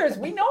lawyers.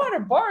 We know how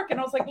to bark. And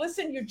I was like,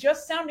 "Listen, you're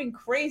just sounding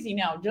crazy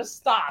now. Just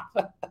stop."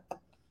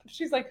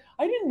 She's like,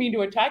 "I didn't mean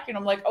to attack you." And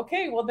I'm like,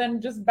 "Okay, well then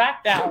just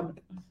back down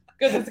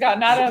because it's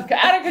gotten out of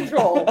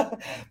control."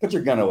 Put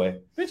your gun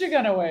away. Put your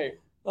gun away.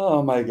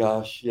 Oh my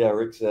gosh. Yeah.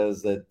 Rick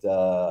says that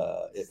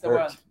it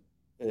hurt.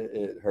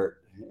 It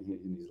hurt.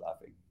 He's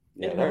laughing.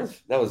 Yeah,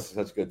 that was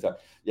such a good time.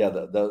 Yeah.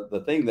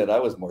 The thing that I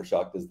was more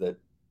shocked is that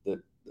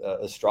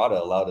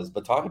Estrada allowed his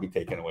baton to be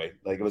taken away.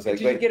 It was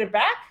Did you get it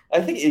back?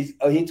 I think he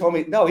told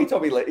me. No, he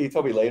told me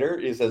later.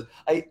 He says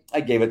I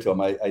gave it to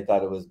him. I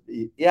thought it was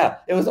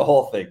it was a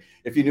whole thing.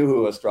 If you knew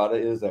who Estrada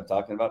is, I'm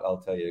talking about,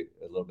 I'll tell you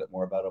a little bit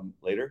more about him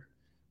later.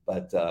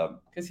 But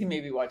because he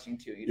may be watching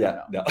too. You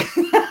don't know. No.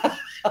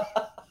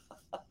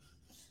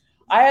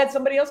 I had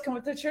somebody else come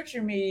up to church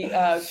or me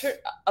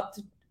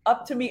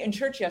up to me in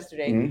church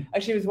yesterday. Mm-hmm.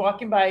 Actually, he was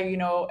walking by,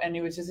 and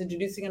he was just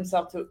introducing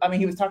himself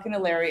he was talking to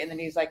Larry, and then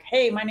he's like,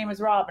 "Hey, my name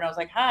is Rob." And I was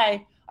like,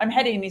 "Hi, I'm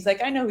Hetty." And he's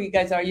like, "I know who you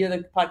guys are. You're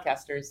the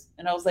podcasters."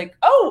 And I was like,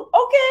 "Oh, okay."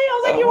 I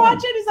was like, "You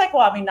watch it?" He's like,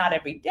 "Well, I mean, not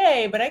every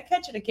day, but I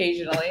catch it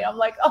occasionally." I'm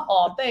like,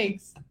 "Oh,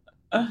 thanks."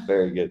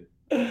 Very good.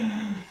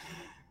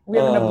 We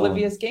have an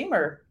oblivious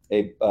gamer.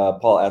 Hey,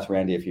 Paul asked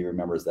Randy if he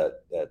remembers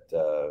that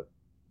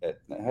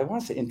I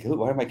want to say in Kahoot.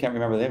 Why I can't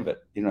remember the name of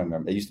it? You don't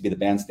remember? It used to be the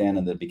bandstand,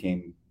 and then it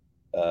became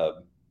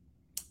the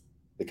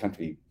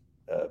country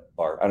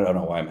bar. I don't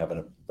know why I'm having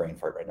a brain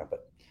fart right now,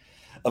 but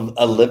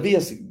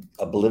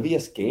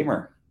oblivious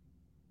gamer.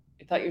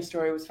 I thought your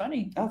story was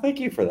funny. Oh, thank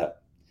you for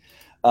that.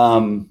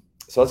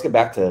 So let's get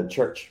back to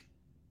church.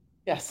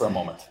 Yes. For a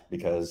moment,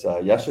 because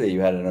yesterday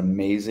you had an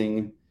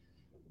amazing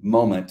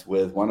moment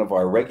with one of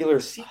our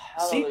regular seat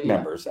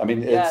members. I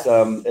mean, it's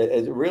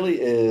it really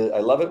is. I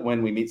love it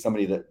when we meet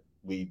somebody that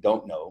we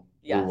don't know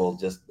who will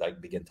just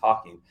begin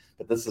talking.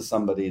 But this is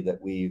somebody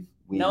that we've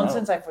known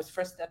since I was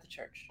first at the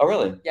church. Oh,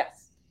 really?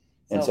 Yes.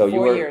 And so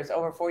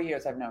over 4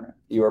 years, I've known her.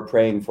 You were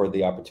praying for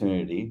the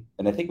opportunity.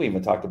 And I think we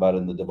even talked about it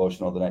in the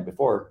devotional the night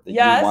before that you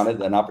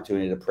wanted an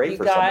opportunity to pray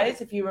for somebody. You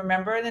guys, if you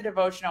remember in the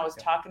devotion, I was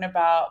talking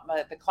about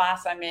the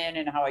class I'm in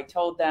and how I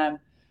told them,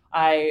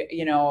 I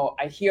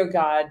hear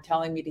God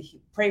telling me to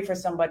pray for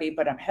somebody,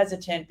 but I'm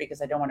hesitant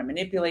because I don't want to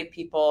manipulate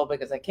people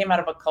because I came out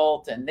of a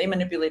cult and they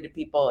manipulated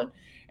people.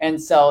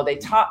 And so they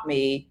taught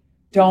me,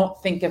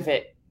 don't think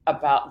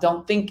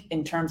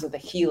in terms of the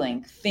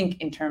healing, think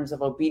in terms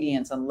of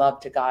obedience and love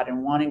to God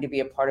and wanting to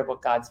be a part of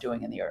what God's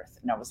doing in the earth.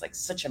 And that was like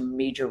such a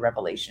major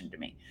revelation to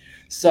me.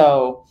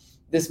 So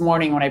this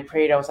morning when I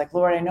prayed, I was like,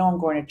 Lord, I know I'm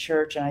going to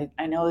church and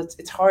I know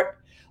it's hard.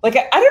 Like,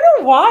 I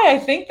don't know why I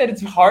think that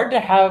it's hard to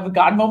have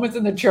God moments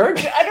in the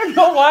church. I don't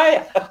know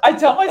why I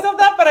tell myself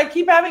that, but I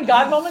keep having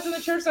God moments in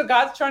the church. So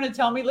God's trying to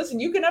tell me, listen,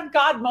 you can have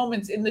God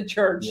moments in the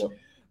church. Yep.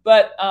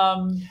 But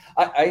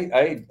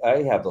I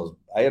have those.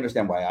 I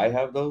understand why I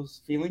have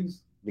those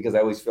feelings, because I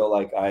always feel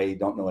like I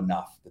don't know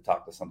enough to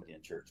talk to somebody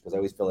in church, because I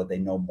always feel like they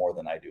know more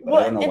than I do. But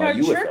I don't know why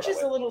you would feel that way. And our church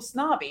is a little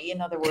snobby, in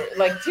other words,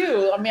 like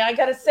too. I mean, I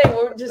got to say,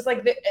 we're just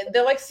like,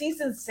 they're like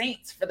seasoned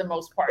saints for the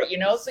most part,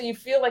 So you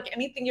feel like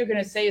anything you're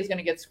going to say is going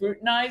to get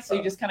scrutinized. So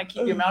you just kind of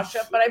keep your mouth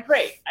shut. But I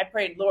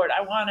prayed, Lord,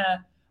 I want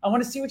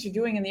to see what you're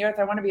doing in the earth.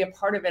 I want to be a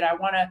part of it. I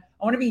want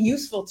to be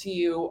useful to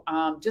you.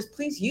 Just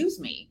please use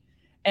me.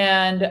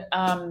 And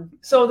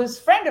so this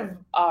friend of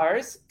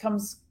ours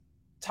comes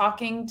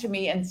talking to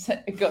me and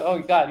said, oh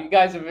God, if you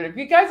guys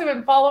have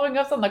been following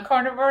us on the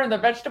carnivore and the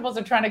vegetables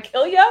are trying to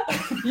kill you,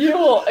 you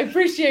will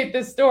appreciate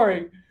this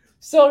story.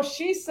 So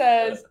she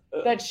says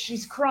that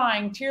she's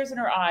crying, tears in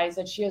her eyes,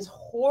 that she has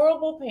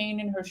horrible pain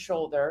in her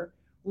shoulder,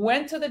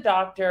 went to the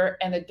doctor,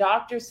 and the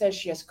doctor says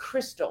she has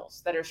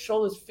crystals, that her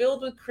shoulder is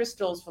filled with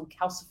crystals from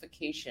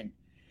calcification.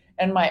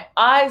 And my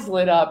eyes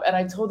lit up, and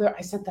I told her,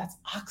 I said, that's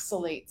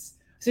oxalates.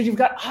 I said, you've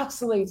got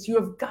oxalates. You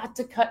have got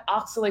to cut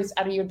oxalates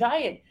out of your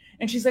diet.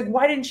 And she's like,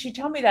 why didn't she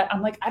tell me that?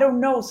 I'm like, I don't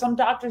know. Some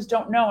doctors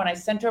don't know. And I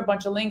sent her a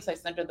bunch of links. I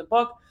sent her the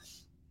book.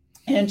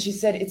 And she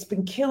said, it's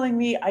been killing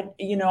me. I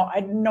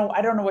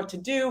don't know what to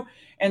do.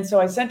 And so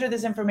I sent her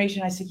this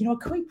information. I said, can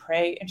we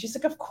pray? And she's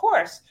like, of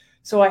course.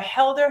 So I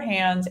held her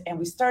hands and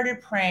we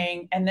started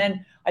praying. And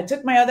then I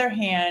took my other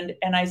hand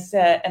and I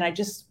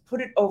just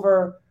put it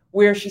over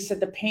where she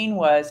said the pain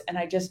was. And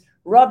I just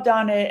rubbed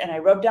on it and I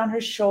rubbed down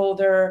her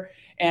shoulder.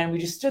 And we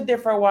just stood there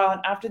for a while. And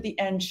after the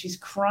end, she's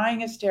crying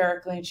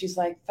hysterically. And she's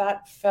like,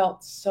 that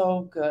felt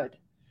so good.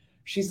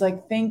 She's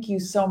like, thank you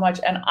so much.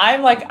 And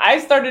I'm like, I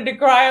started to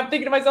cry. I'm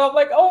thinking to myself,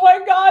 like, oh my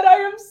God, I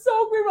am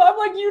so grateful. I'm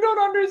like, you don't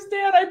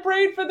understand. I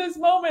prayed for this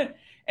moment.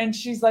 And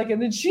she's like, and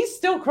then she's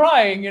still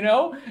crying,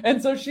 And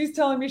so she's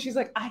telling me, she's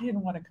like, I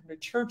didn't want to come to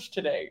church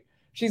today.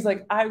 She's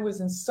like, I was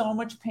in so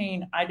much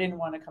pain. I didn't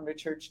want to come to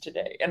church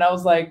today. And I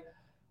was like,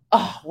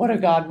 oh, what a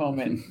God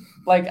moment.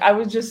 Like, I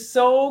was just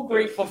so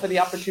grateful for the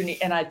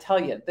opportunity. And I tell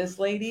you, this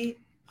lady,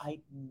 I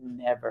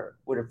never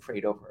would have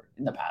prayed over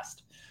in the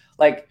past.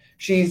 Like,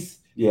 she's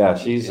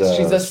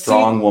a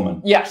strong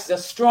woman. Yeah, she's a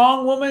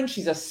strong woman.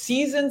 She's a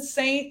seasoned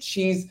saint.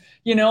 She's,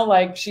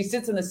 like, she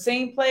sits in the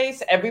same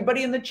place.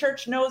 Everybody in the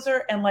church knows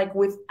her. And like,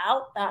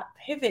 without that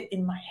pivot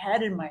in my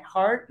head and my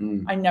heart,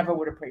 I never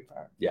would have prayed for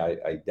her. Yeah,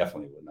 I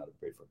definitely would not have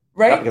prayed for her.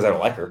 Right? Not because I don't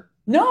like her.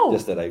 No.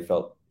 Just that I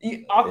felt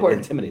awkward,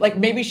 intimidated. Like,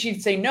 maybe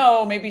she'd say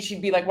no. Maybe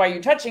she'd be like, why are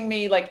you touching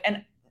me? Like,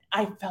 and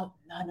I felt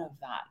none of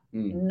that.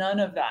 None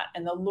of that.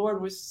 And the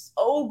Lord was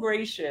so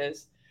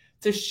gracious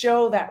to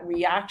show that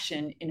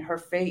reaction in her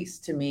face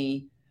to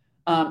me.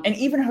 And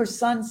even her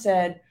son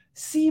said,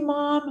 see,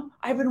 Mom,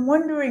 I've been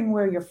wondering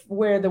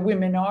where the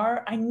women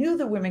are. I knew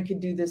the women could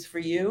do this for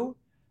you.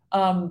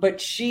 But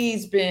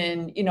she's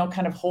been,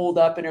 kind of holed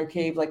up in her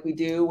cave like we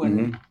do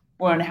when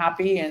we're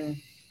unhappy.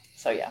 And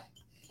so, yeah.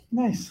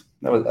 Nice.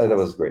 That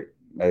was great.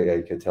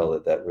 I could tell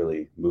that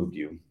really moved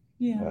you.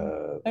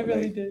 Yeah, I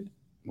really did.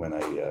 When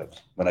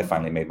I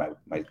finally made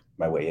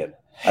my way in,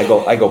 I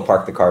go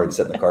park the car and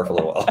sit in the car for a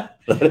little while.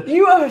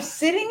 You are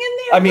sitting in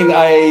there? I mean,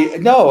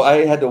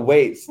 I had to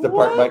wait to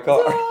park my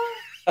car.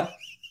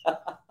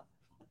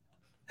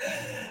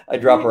 I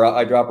drop her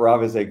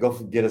off and say, go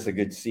get us a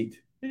good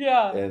seat.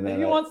 Yeah. And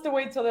he wants to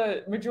wait till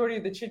the majority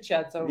of the chit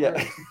chat's over.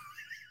 Yeah.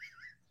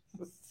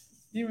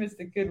 You missed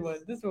a good one.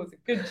 This was a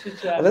good chit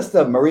chat. That's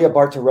the Maria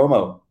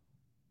Bartiromo.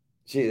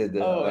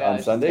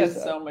 On Sundays. She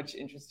has so much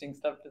interesting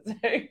stuff to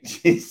say.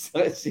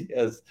 She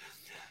has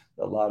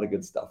a lot of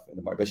good stuff in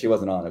the market, but she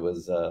wasn't on. It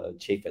was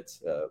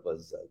Chaffetz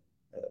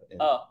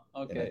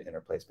in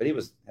her place, but he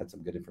had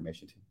some good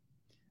information too.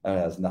 It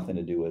has nothing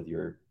to do with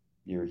your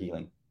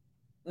healing.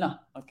 No,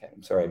 okay.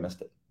 I'm sorry I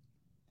missed it.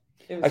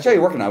 Actually,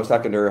 working. I was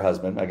talking to her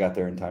husband. I got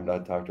there in time to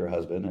talk to her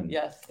husband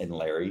and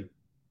Larry.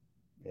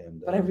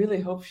 But I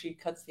really hope she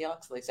cuts the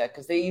oxalates out,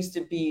 because they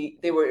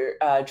were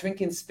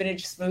drinking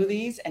spinach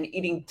smoothies and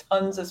eating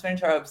tons of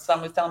spinach. Our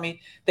son was telling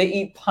me they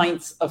eat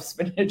pints of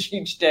spinach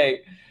each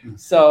day.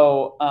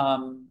 So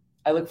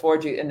I look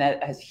forward to, and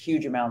that has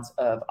huge amounts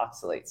of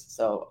oxalates.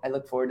 So I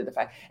look forward to the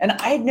fact. And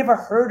I had never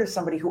heard of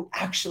somebody who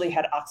actually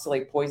had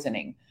oxalate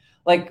poisoning.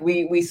 like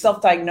we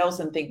self-diagnose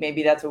and think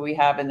maybe that's what we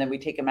have, and then we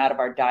take them out of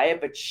our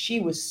diet. But she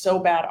was so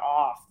bad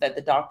off that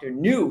the doctor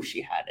knew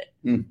she had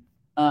it.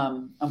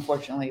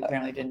 Unfortunately,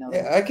 apparently didn't know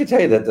that. I can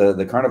tell you that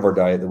the carnivore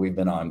diet that we've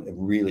been on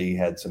really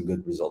had some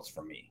good results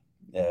for me.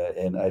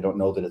 And I don't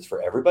know that it's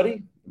for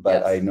everybody,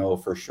 but I know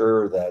for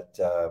sure that,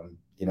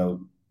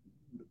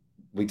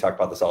 we talk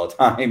about this all the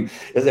time,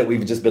 is that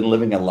we've just been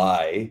living a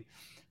lie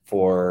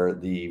for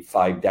the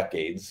 5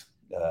 decades.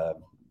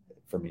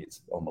 For me,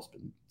 it's almost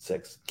been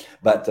 6,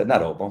 but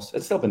not almost.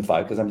 It's still been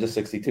 5 because I'm just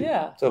 62.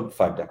 Yeah. So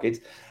 5 decades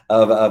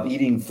of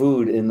eating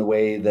food in the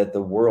way that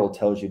the world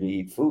tells you to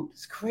eat food.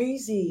 It's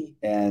crazy.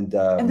 And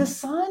the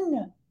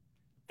sun.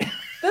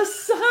 The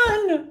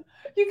sun.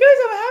 You guys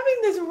are having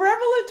this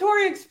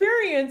revelatory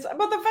experience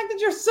about the fact that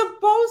you're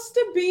supposed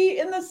to be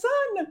in the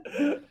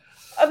sun.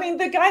 I mean,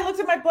 the guy looks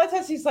at my blood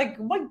test. He's like,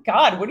 oh my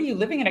God, what are you,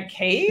 living in a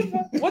cave?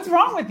 What's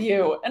wrong with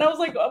you? And I was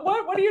like,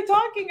 what are you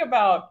talking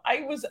about?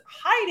 I was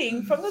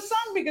hiding from the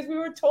sun because we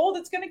were told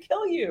it's going to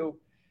kill you.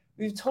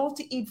 We were told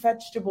to eat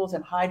vegetables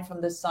and hide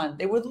from the sun.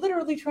 They were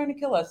literally trying to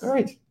kill us.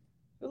 Right.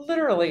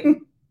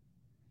 Literally.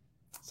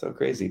 So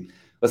crazy.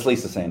 What's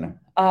Lisa saying there?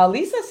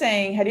 Lisa's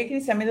saying, Hedy, can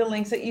you send me the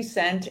links that you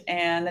sent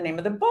and the name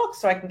of the book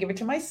so I can give it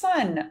to my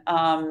son,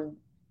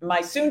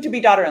 my soon-to-be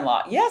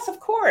daughter-in-law? Yes, of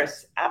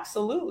course.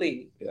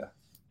 Absolutely. Yeah.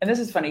 And this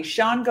is funny.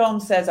 Sean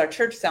Gomes says, our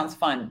church sounds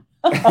fun.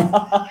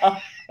 Yeah,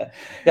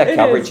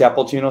 Calvary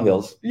Chapel, Chino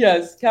Hills.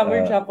 Yes,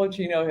 Calvary Chapel,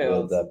 Chino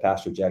Hills. With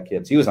Pastor Jack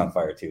Hibbs. He was on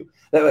fire too.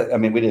 We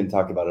didn't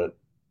talk about it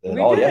at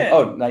all yet.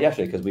 Oh, not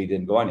yesterday because we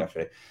didn't go on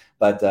yesterday.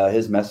 But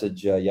his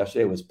message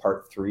yesterday was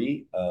part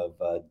 3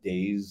 of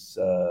Days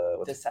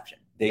of Deception.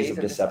 DAZE,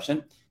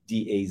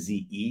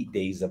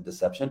 Days of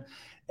Deception.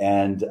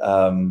 And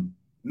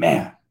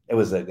man, it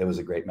was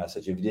a great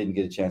message. If you didn't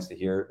get a chance to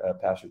hear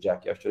Pastor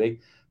Jack yesterday,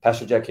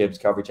 Pastor Jack Hibbs,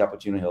 Calvary Chapel,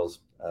 Chino Hills,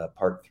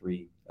 part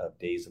 3 of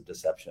Days of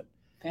Deception.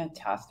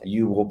 Fantastic.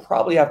 You will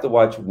probably have to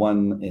watch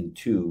 1 and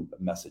 2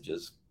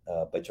 messages,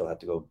 but you'll have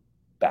to go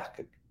back,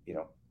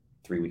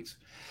 3 weeks.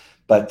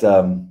 But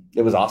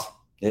it was awesome.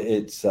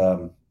 It's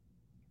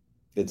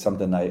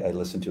something I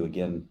listened to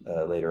again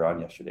later on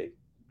yesterday,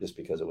 just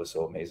because it was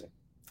so amazing.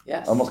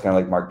 Yes. Almost kind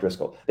of like Mark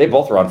Driscoll. They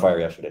both were on fire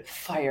yesterday.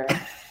 Fire.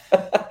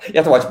 You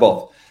have to watch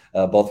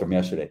both from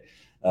yesterday.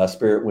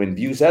 Spirit Wind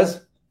View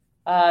says,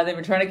 they've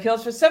been trying to kill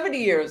us for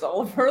 70 years,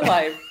 all of her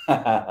life.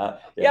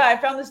 Yeah, I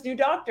found this new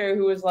doctor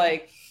who was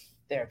like,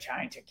 they're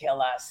trying to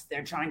kill us.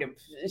 They're trying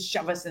to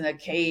shove us in a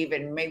cave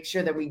and make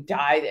sure that we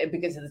die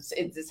because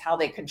it's how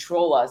they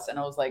control us. And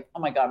I was like, oh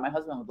my God, my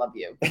husband would love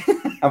you.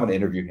 I'm going to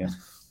interview him.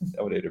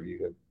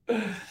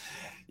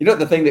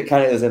 The thing that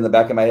kind of is in the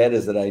back of my head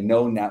is that I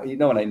know now,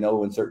 and I know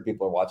when certain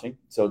people are watching.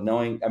 So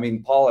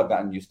Paul, I've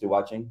gotten used to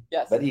watching,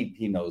 yes, but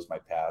he knows my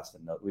past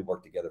and we've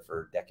worked together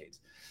for decades.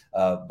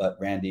 But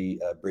Randy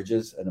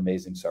Bridges, an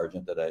amazing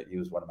sergeant he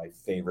was one of my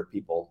favorite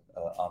people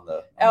on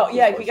the.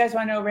 If you guys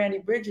want to know who Randy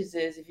Bridges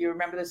is, if you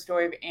remember the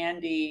story of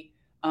Andy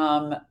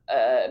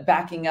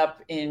backing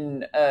up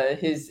in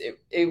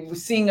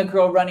seeing a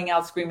girl running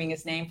out screaming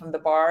his name from the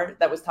bar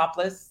that was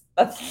topless.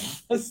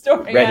 That's the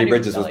story. Randy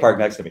Bridges was parked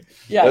next to me.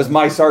 Yeah, it was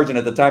my sergeant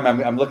at the time.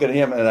 I'm looking at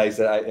him, and I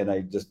said, and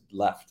I just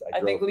left. I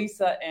think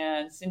Lisa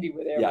and Cindy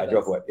were there. Yeah, I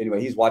drove away.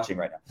 Anyway, he's watching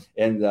right now,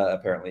 and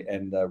apparently,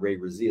 and Ray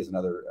Rizzi is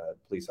another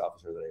police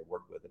officer that I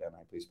worked with at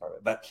Anaheim Police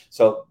Department. But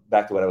so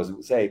back to what I was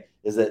going to say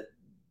is that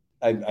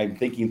I'm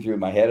thinking through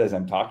my head as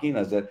I'm talking.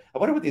 I said, I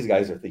wonder what these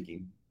guys are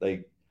thinking.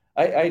 Like,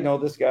 I know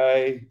this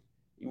guy.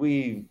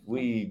 We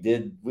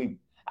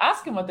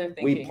ask them what they're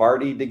thinking. We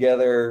partied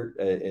together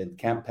at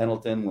Camp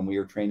Pendleton when we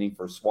were training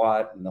for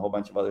SWAT and a whole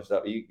bunch of other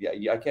stuff.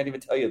 I can't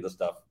even tell you the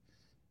stuff.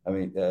 I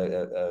mean,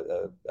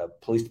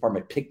 police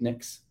department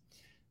picnics.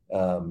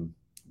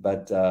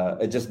 But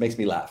it just makes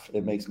me laugh.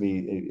 It makes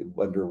me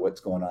wonder what's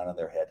going on in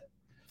their head.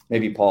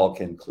 Maybe Paul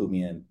can clue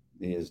me in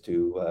as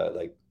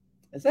to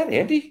is that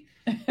Andy?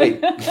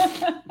 Wait.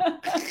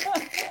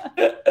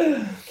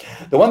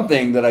 The one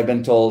thing that I've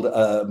been told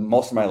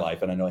most of my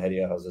life, and I know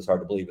Hedy House is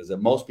hard to believe, is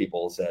that most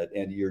people said,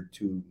 Andy, you're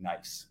too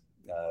nice.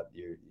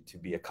 You're to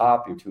be a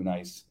cop, you're too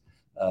nice.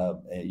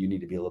 You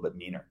need to be a little bit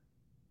meaner.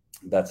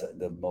 That's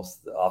the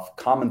most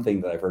common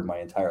thing that I've heard my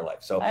entire life.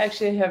 So I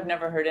actually have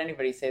never heard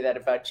anybody say that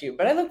about you,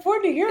 but I look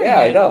forward to hearing it. Yeah,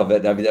 I know,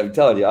 but I'm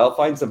telling you, I'll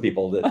find some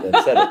people that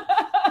said it.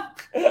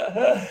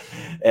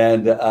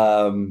 And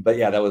but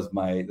yeah, that was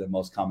the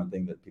most common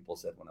thing that people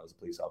said when I was a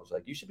police officer.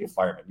 Like, you should be a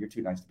fireman. You're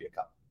too nice to be a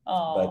cop.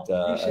 Oh,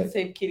 but you should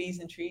save kitties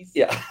and trees.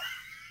 Yeah,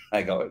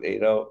 I go.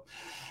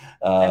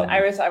 And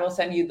Iris, I will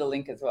send you the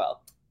link as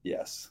well.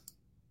 Yes.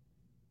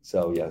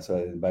 So yeah, so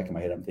in the back of my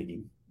head, I'm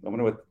thinking, I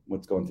wonder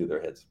what's going through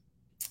their heads.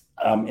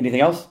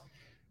 Anything else?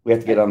 We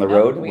have to get on the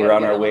road. We're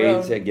on our way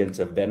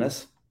to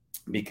Venice,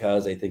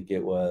 because I think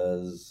it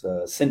was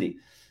Cindy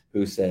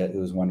who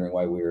was wondering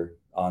why we were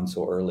on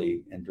so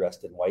early and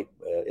dressed in white.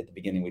 At the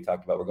beginning, we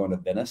talked about we're going to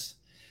Venice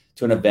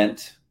to an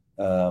event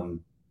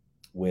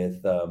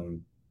with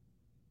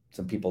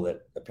some people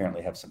that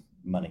apparently have some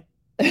money.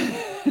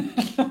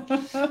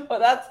 Well,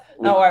 that's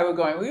not why we're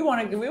going. We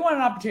want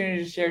an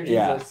opportunity to share Jesus.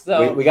 Yeah,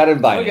 so we got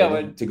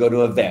invited to go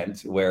to an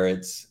event where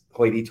it's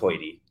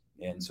hoity-toity,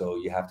 and so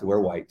you have to wear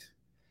white.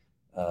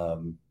 We're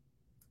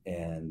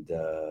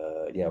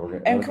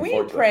going. And can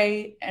we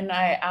pray? And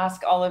I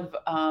ask all of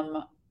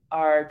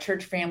our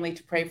church family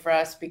to pray for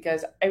us,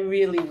 because I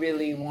really,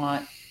 really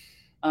want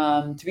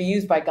to be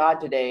used by God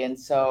today. And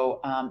so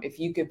if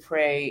you could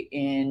pray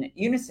in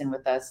unison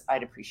with us,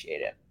 I'd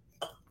appreciate it.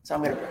 So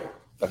I'm going to pray.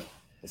 Okay.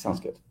 That sounds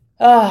good.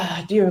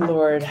 Dear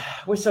Lord,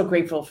 we're so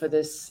grateful for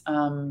this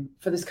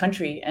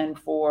country and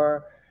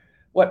for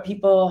what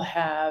people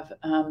have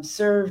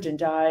served and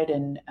died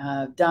and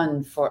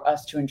done for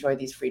us to enjoy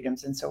these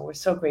freedoms. And so we're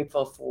so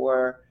grateful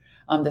for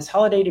this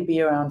holiday to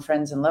be around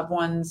friends and loved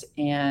ones.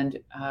 And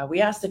we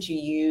ask that you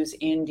use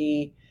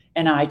Andy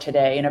and I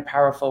today in a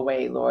powerful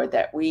way, Lord,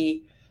 that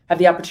we have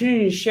the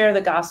opportunity to share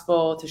the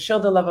gospel, to show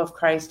the love of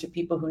Christ to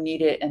people who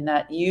need it, and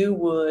that you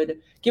would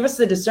give us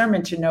the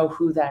discernment to know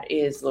who that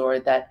is,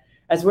 Lord, that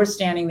as we're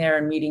standing there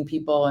and meeting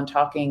people and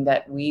talking,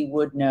 that we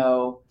would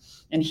know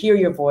and hear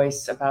your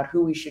voice about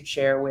who we should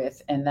share with,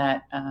 and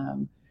that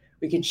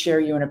we could share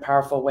you in a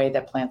powerful way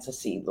that plants a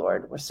seed,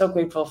 Lord. We're so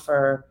grateful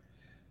for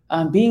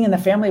being in the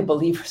family of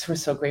believers. We're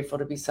so grateful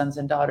to be sons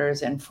and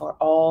daughters, and for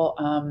all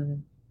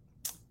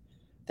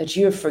that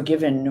you have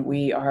forgiven.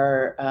 We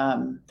are,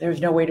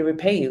 there's no way to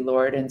repay you,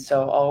 Lord. And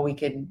so all we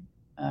can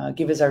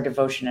give is our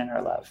devotion and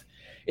our love.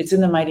 It's in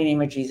the mighty name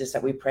of Jesus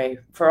that we pray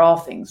for all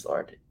things,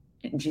 Lord.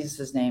 In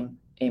Jesus' name,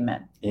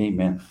 amen.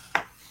 Amen.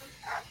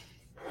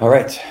 All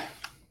right.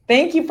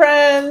 Thank you,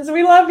 friends.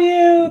 We love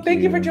you.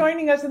 Thank you for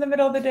joining us in the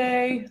middle of the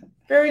day.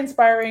 Very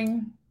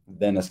inspiring.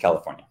 Venice,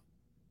 California.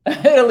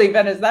 Italy,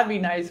 Venice. That'd be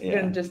nice. We're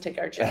going to just take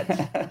our jet.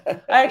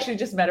 I actually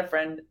just met a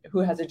friend who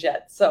has a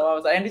jet. So I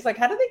was like, Andy's like,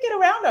 how do they get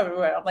around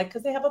everywhere? I'm like,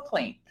 because they have a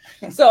plane.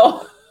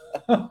 So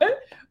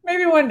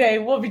maybe one day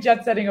we'll be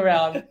jet setting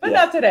around, but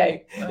not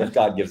today. If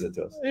God gives it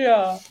to us.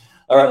 Yeah.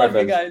 All right, my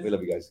friends. We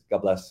love you guys.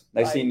 God bless.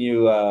 Nice seeing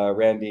you,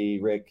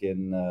 Randy, Rick,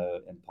 and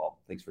Paul.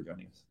 Thanks for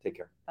joining us. Take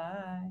care.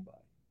 Bye. Bye.